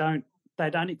 They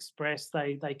don't express.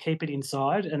 They keep it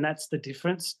inside, and that's the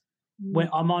difference. When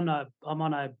I'm on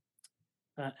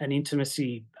an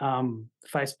intimacy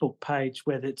Facebook page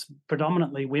where it's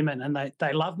predominantly women, and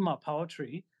they love my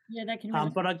poetry. Yeah, they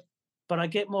can. But I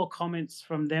get more comments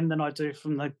from them than I do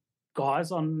from the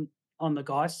guys on the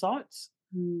guys' sites,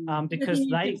 because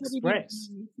they express.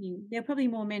 There are probably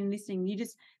more men listening.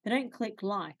 They don't click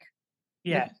like.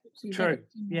 Yeah, true.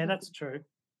 Yeah, that's true.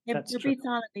 They'll be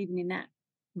silent even in that.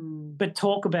 But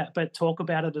talk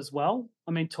about it as well.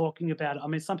 I mean, talking about it. I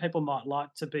mean, some people might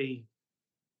like to be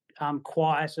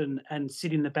quiet and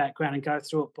sit in the background and go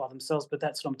through it by themselves, but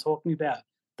that's what I'm talking about.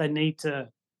 You need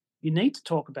to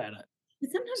talk about it,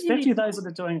 especially those that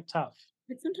are doing it tough.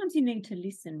 But sometimes you need to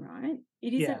listen, right?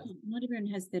 It is not everyone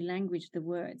has the language, the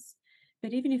words,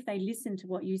 but even if they listen to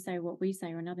what you say, what we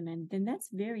say, or another man, then that's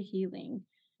very healing.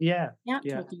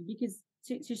 Talking, because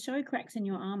to show cracks in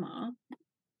your armour,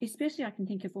 especially I can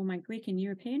think of all my Greek and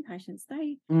European patients,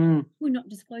 they will not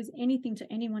disclose anything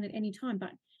to anyone at any time,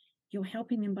 but you're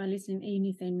helping them by listening, even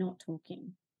if they're not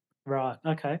talking. Right.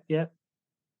 Okay. Yeah.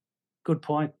 Good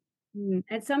point.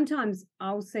 And sometimes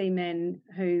I'll see men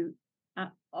who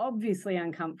are obviously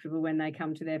uncomfortable when they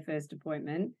come to their first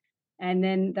appointment, and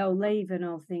then they'll leave, and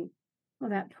I'll think, "Oh,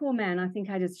 that poor man, I think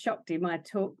I just shocked him. I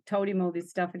told him all this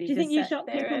stuff, and he Do you just think you shocked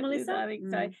people, Melissa? I think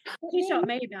so. You shot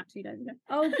me about 2 days ago.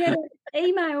 I'll get an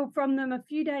email from them a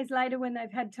few days later when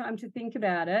they've had time to think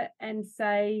about it and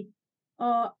say,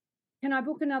 "Oh, can I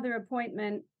book another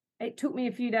appointment? It took me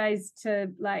a few days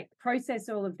to process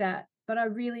all of that, but I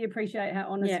really appreciate how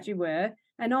honest you were."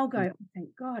 And I'll go, "Oh,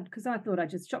 thank God, because I thought I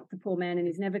just shocked the poor man and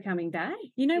he's never coming back."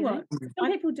 You know what?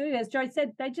 Some people do, as Jo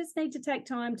said, they just need to take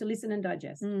time to listen and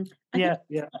digest. I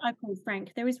call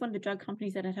Frank. There is one of the drug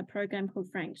companies that had a program called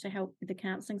Frank to help with the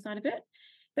counselling side of it.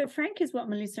 But Frank is what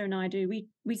Melissa and I do.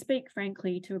 We speak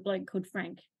frankly to a bloke called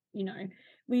Frank.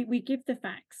 We give the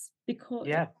facts, because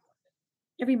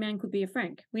every man could be a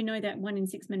Frank. We know that 1 in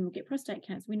 6 men will get prostate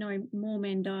cancer. We know more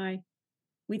men die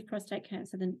with prostate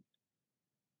cancer than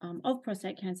of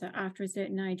prostate cancer after a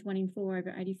certain age, 1 in 4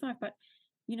 over 85. But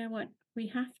you know what? We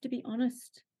have to be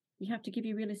honest. We have to give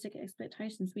you realistic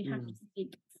expectations. We have to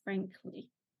speak frankly.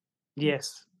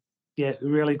 Yes. Yeah,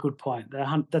 really good point.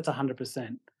 That's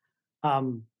 100%.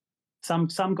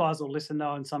 Some guys will listen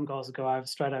though, and some guys will go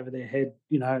straight over their head.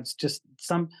 It's just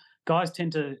some guys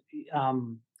tend to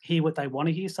hear what they want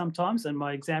to hear sometimes. And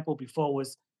my example before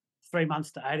was 3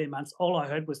 months to 18 months. All I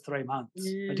heard was 3 months.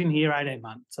 I didn't hear 18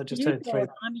 months. I just heard 3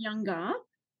 months. I'm younger.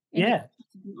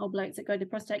 Old blokes that go to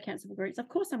prostate cancer groups. Of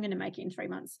course, I'm going to make it in 3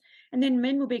 months. And then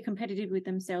men will be competitive with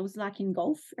themselves, like in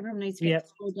golf. Everyone needs to get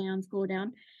score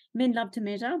down. Men love to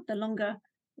measure. The longer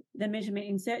the measurement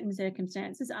in certain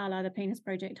circumstances, a la the Penis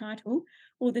Project title,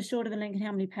 or the shorter the length and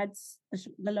how many pads,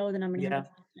 the lower the number of pads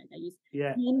they use.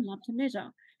 Men love to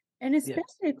measure. And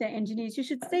especially if they're engineers, you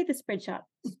should see the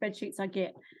spreadsheets I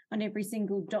get on every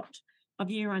single dot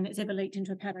of urine that's ever leaked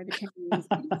into a pad over 10 years.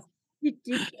 It's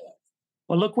ridiculous.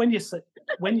 Well, look, when you say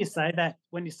that,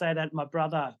 my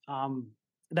brother,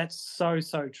 that's so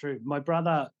true. My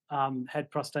brother had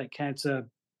prostate cancer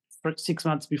 6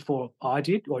 months before I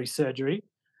did, or his surgery.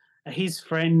 His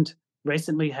friend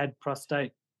recently had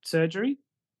prostate surgery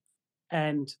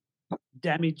and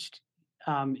damaged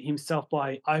himself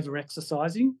by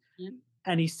over-exercising. Yeah.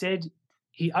 And he said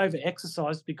he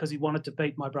over-exercised because he wanted to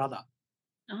beat my brother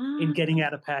in Ah, getting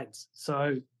out of pads.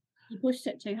 So you pushed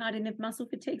it too hard and the muscle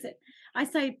fatigues it. I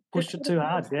say pushed it too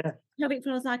hard, yeah. pelvic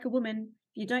floor is like a woman.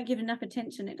 If you don't give enough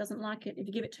attention, it doesn't like it. If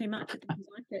you give it too much, it doesn't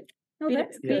like it. Oh,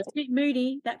 that's good. Bit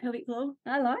moody, that pelvic floor.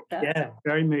 I like that. Yeah,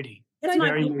 very moody. That's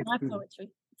very my moody. poetry.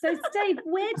 So, Steve,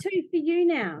 where to for you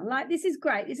now? Like, this is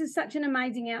great. This is such an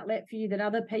amazing outlet for you that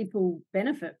other people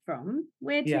benefit from.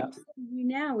 Where to Yeah. for you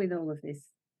now with all of this?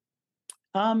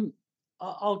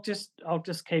 I'll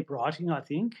just keep writing, I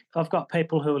think. I've got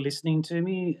people who are listening to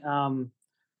me.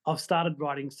 I've started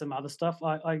writing some other stuff.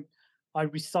 I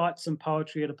recite some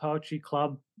poetry at a poetry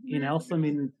club in Eltham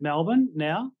in Melbourne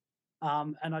now,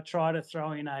 and I try to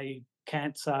throw in a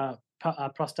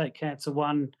prostate cancer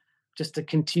one just to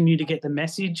continue to get the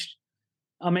message.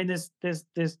 I mean,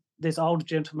 there's older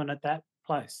gentlemen at that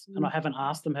place, and I haven't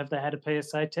asked them have they had a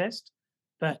PSA test,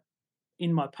 but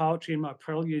in my poetry, in my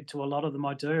prelude to a lot of them,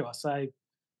 I do. I say,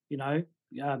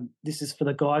 this is for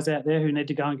the guys out there who need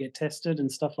to go and get tested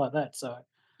and stuff like that. So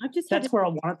that's where I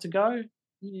want it to go.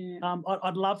 Yeah.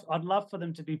 I'd love for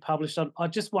them to be published. I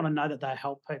just want to know that they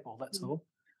help people. That's all.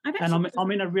 And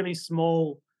I'm in a really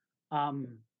small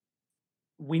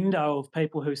window of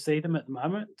people who see them at the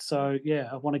moment. So yeah,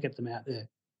 I want to get them out there.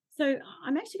 So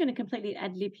I'm actually going to completely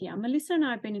ad lib here. Melissa and I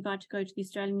have been invited to go to the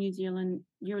Australian New Zealand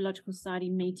Urological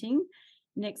Society meeting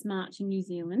next March in New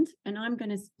Zealand, and I'm going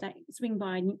to swing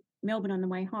by Melbourne on the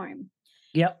way home.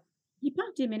 Yep.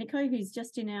 Deepak Domenico, who's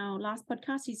just in our last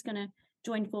podcast, he's going to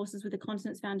join forces with the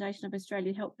Continence Foundation of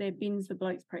Australia to help their Bins for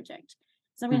Blokes project.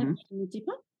 So I'm going to have a meeting with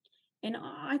Deepak, and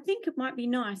I think it might be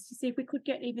nice to see if we could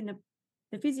get even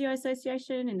the Physio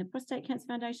Association and the Prostate Cancer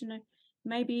Foundation,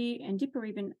 maybe, and Dipper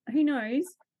even, who knows,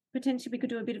 potentially we could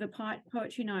do a bit of a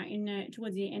poetry night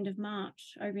towards the end of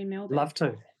March over in Melbourne.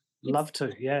 Love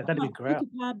to. Yeah, that'd be great.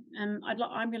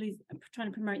 I'm really trying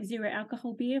to promote zero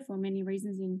alcohol beer for many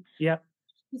reasons.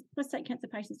 Prostate cancer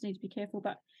patients need to be careful,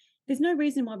 but there's no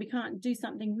reason why we can't do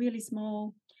something really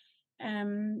small,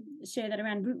 share that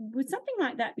around. Would something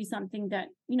like that be something that,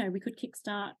 we could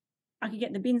kickstart? I could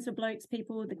get the Bins for Blokes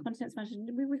people, the Continence Foundation.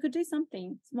 We could do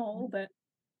something small, but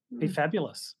be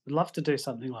fabulous. I'd love to do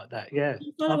something like that. Yeah,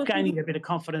 I'm gaining a bit of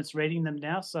confidence reading them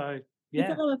now. So yeah,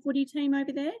 you follow a footy team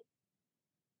over there?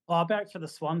 Oh, I barrack for the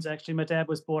Swans actually. My dad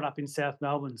was brought up in South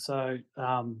Melbourne, so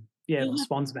the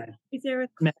Swans man. Is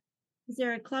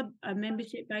there a club, a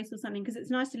membership base or something? Because it's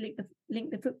nice to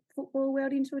link the football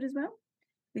world into it as well.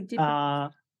 With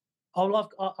different.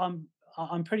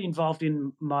 I'm pretty involved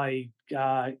in my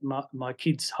my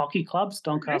kids' hockey clubs,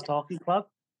 Doncaster Hockey Club.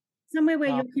 Somewhere where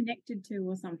you're connected to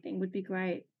or something would be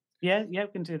great. Yeah, we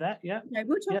can do that. Yeah. Okay,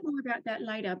 we'll talk more about that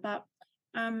later. But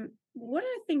what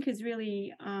I think is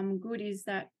really good is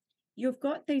that you've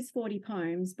got these 40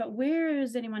 poems, but where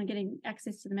is anyone getting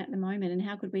access to them at the moment, and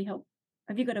how could we help?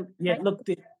 Have you got a? Yeah, look,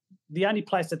 the only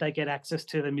place that they get access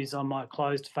to them is on my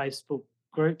closed Facebook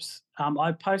groups.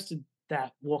 I posted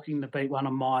that Walking the Beat one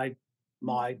on my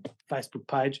Facebook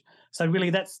page. So really,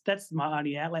 that's my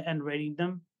only outlet, and reading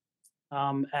them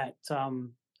at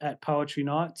poetry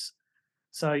nights.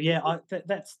 So yeah,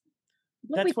 that's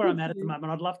where I'm at the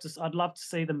moment. I'd love to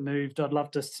see them moved. I'd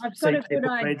love to see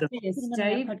people read them.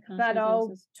 Steve, but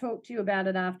I'll talk to you about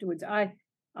it afterwards.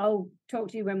 I'll talk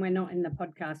to you when we're not in the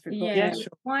podcast recording. Yeah, sure.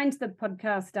 Wind the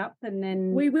podcast up, and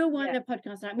then we will wind the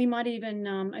podcast up. We might even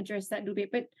address that a little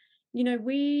bit. But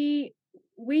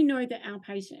we know that our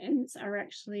patients are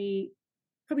actually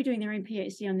probably doing their own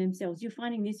PhD on themselves. You're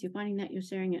finding this, you're finding that, you're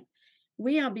sharing it.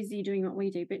 We are busy doing what we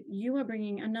do, but you are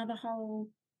bringing another whole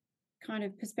kind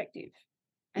of perspective.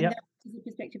 And that is a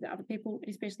perspective that other people,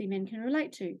 especially men, can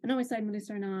relate to. And I always say,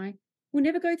 Melissa and I will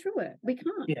never go through it. We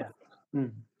can't. Yeah.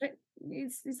 But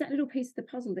it's that little piece of the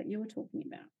puzzle that you're talking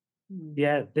about.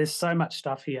 Yeah, there's so much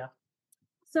stuff here.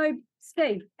 So,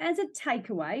 Steve, as a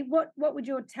takeaway, what would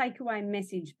your takeaway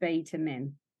message be to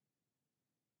men?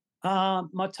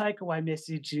 My takeaway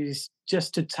message is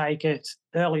just to take it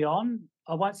early on.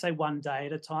 I won't say one day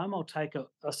at a time. I'll take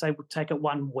it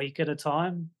 1 week at a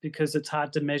time, because it's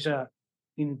hard to measure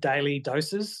in daily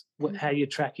doses how you're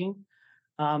tracking.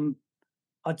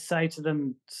 I'd say to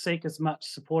them, seek as much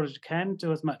support as you can,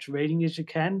 do as much reading as you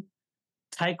can,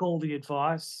 take all the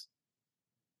advice,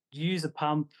 use a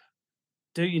pump,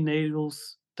 do your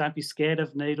needles. Don't be scared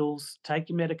of needles. Take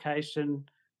your medication.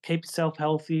 Keep yourself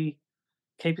healthy.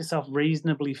 Keep yourself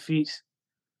reasonably fit.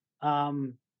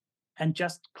 And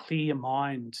just clear your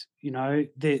mind. You know,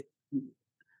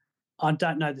 I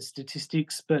don't know the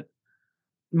statistics, but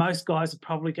most guys are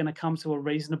probably going to come to a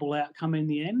reasonable outcome in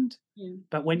the end. Yeah.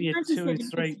 But when you're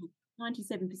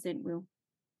 97% will.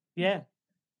 Yeah,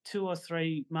 2 or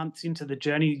 3 months into the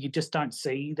journey, you just don't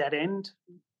see that end.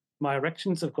 My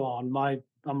erections have gone.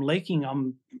 I'm leaking.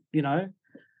 You know,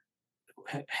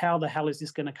 how the hell is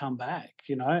this going to come back?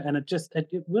 You know, and it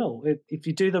will. If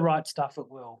you do the right stuff, it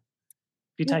will.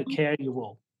 If you take care, you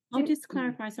will. I'll just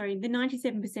clarify, sorry, the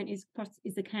 97% is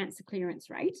the cancer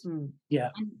clearance rate. Yeah.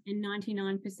 And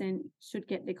 99% should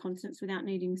get their continence without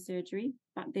needing surgery,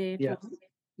 but you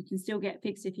can still get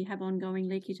fixed if you have ongoing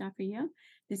leakage after a year.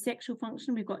 The sexual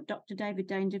function, we've got Dr. David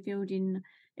Dangerfield in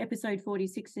episode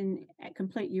 46 in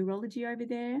Complete Urology over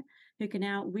there, who can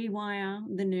now rewire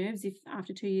the nerves if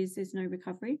after 2 years there's no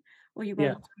recovery, or you've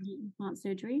got implant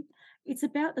surgery. It's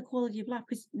about the quality of life,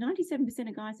 because 97%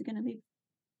 of guys are going to live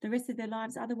the rest of their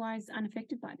lives otherwise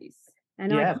unaffected by this.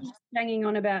 And I keep banging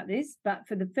on about this, but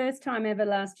for the first time ever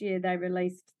last year,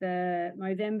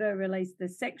 Movember released the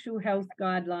Sexual Health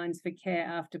Guidelines for Care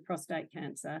After Prostate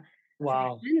Cancer.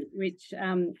 Wow. Which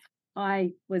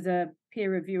I was a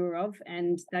peer reviewer of,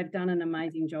 and they've done an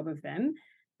amazing job of them.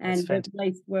 And they're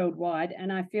released worldwide.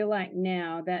 And I feel like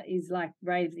now that is like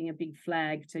raising a big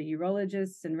flag to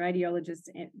urologists and radiologists,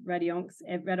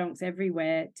 radoncs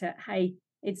everywhere to, hey,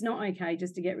 it's not okay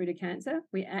just to get rid of cancer.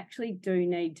 We actually do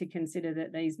need to consider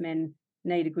that these men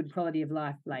need a good quality of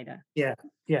life later. Yeah,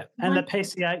 yeah. And the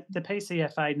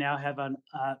PCFA now have a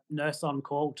nurse on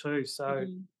call too. So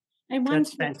and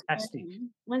that's fantastic.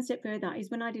 One step further is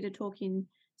when I did a talk in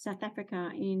South Africa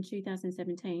in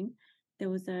 2017, there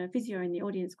was a physio in the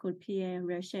audience called Pierre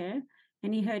Rocher,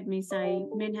 and he heard me say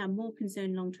men are more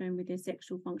concerned long-term with their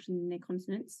sexual function than their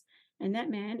continence. And that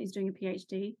man is doing a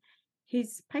PhD.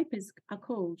 His papers are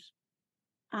called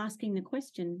Asking the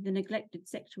Question, the Neglected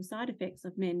Sexual Side Effects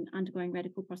of Men Undergoing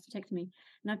Radical Prostatectomy.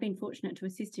 And I've been fortunate to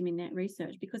assist him in that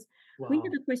research, because we have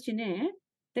a questionnaire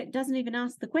that doesn't even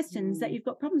ask the questions that you've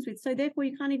got problems with. So therefore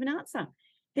you can't even answer.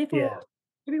 Therefore,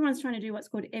 everyone's trying to do what's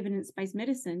called evidence-based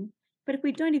medicine. But if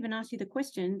we don't even ask you the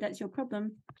question, that's your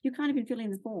problem, you can't even fill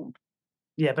in the form.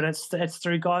 Yeah, but it's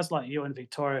through guys like you and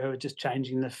Victoria who are just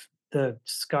changing the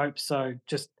scope. So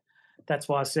that's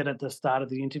why I said at the start of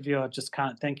the interview, I just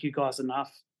can't thank you guys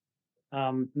enough.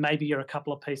 Maybe you're a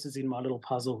couple of pieces in my little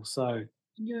puzzle. So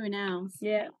you're an ours.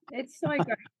 Yeah, it's so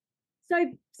great. So,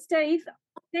 Steve,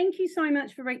 thank you so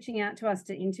much for reaching out to us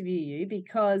to interview you,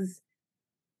 because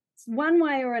one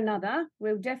way or another,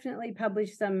 we'll definitely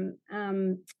publish some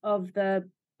of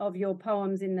your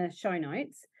poems in the show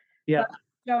notes. Yeah. But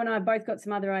Joe and I both got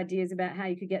some other ideas about how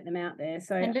you could get them out there.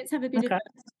 So, and let's have a bit of a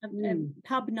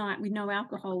pub night with no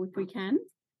alcohol if we can.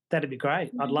 That'd be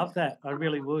great. I'd love that. I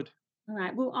really would. All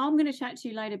right. Well, I'm going to chat to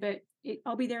you later, but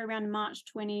I'll be there around March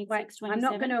 26th, 27th. I'm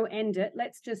not going to end it.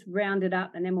 Let's just round it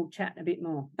up and then we'll chat a bit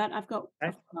more. But I've got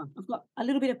a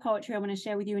little bit of poetry I want to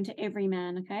share with you into every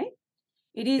man, okay?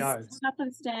 It is a couple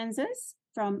of stanzas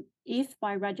from If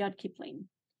by Rudyard Kipling.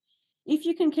 If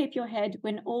you can keep your head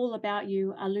when all about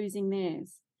you are losing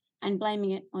theirs and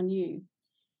blaming it on you.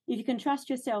 If you can trust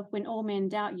yourself when all men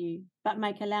doubt you, but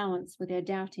make allowance for their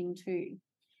doubting too.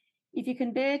 If you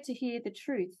can bear to hear the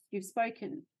truth you've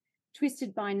spoken,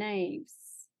 twisted by knaves,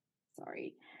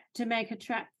 to make a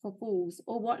trap for fools,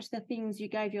 or watch the things you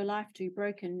gave your life to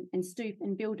broken and stoop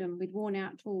and build them with worn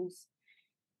out tools.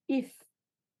 If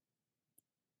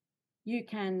you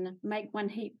can make one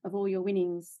heap of all your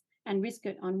winnings and risk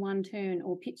it on one turn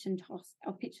or pitch and toss,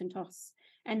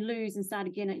 and lose and start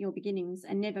again at your beginnings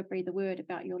and never breathe a word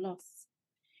about your loss.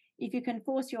 If you can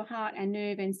force your heart and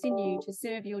nerve and sinew to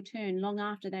serve your turn long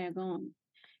after they are gone,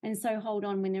 and so hold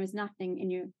on when there is nothing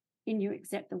in you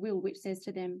except the will which says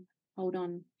to them, hold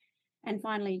on. And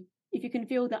finally, if you can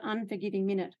fill the unforgiving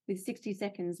minute with 60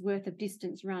 seconds worth of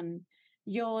distance run,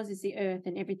 yours is the earth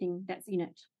and everything that's in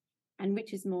it. And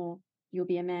which is more, you'll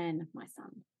be a man, my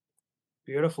son.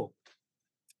 Beautiful.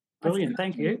 Brilliant.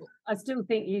 Thank you. I still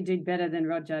think you did better than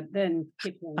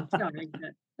Kipling. Sorry,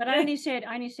 but I only shared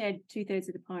 2/3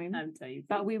 of the poem.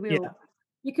 But we will.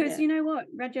 Because you know what?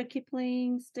 Rudyard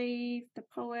Kipling, Steve, the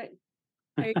poet,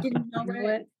 who didn't know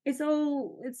it. It's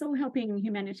all helping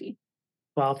humanity.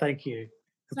 Well, thank you.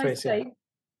 Appreciate it.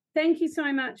 Thank you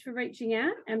so much for reaching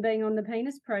out and being on the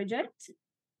Penis Project.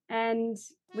 And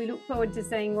we look forward to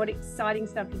seeing what exciting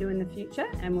stuff you do in the future,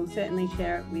 and we'll certainly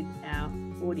share it with our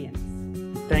audience.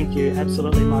 Thank you.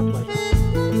 Absolutely my pleasure.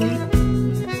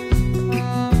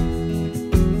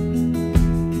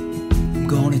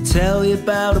 Gonna tell you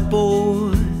about a boy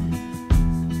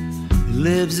who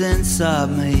lives inside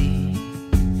me.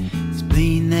 He's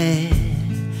been there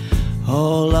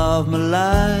all of my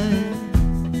life.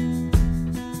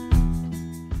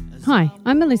 Hi,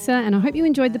 I'm Melissa, and I hope you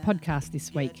enjoyed the podcast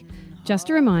this week. Just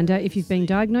a reminder, if you've been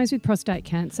diagnosed with prostate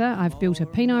cancer, I've built a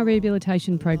penile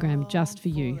rehabilitation program just for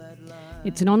you.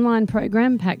 It's an online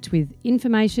program packed with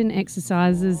information,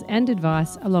 exercises and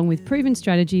advice, along with proven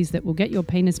strategies that will get your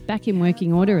penis back in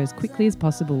working order as quickly as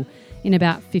possible in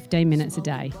about 15 minutes a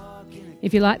day.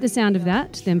 If you like the sound of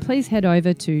that, then please head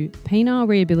over to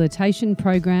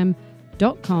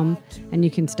penilerehabilitationprogram.com and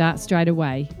you can start straight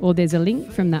away, or there's a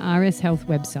link from the RS Health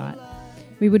website.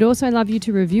 We would also love you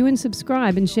to review and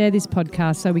subscribe and share this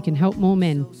podcast so we can help more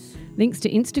men. Links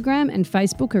to Instagram and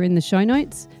Facebook are in the show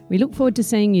notes. We look forward to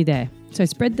seeing you there. So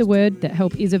spread the word that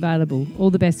help is available. All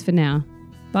the best for now.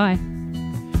 Bye.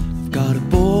 I've got a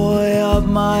boy of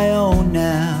my own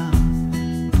now.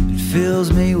 It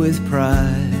fills me with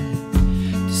pride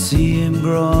to see him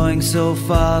growing so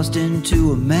fast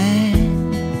into a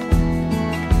man.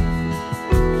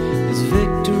 His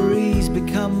victories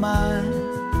become mine.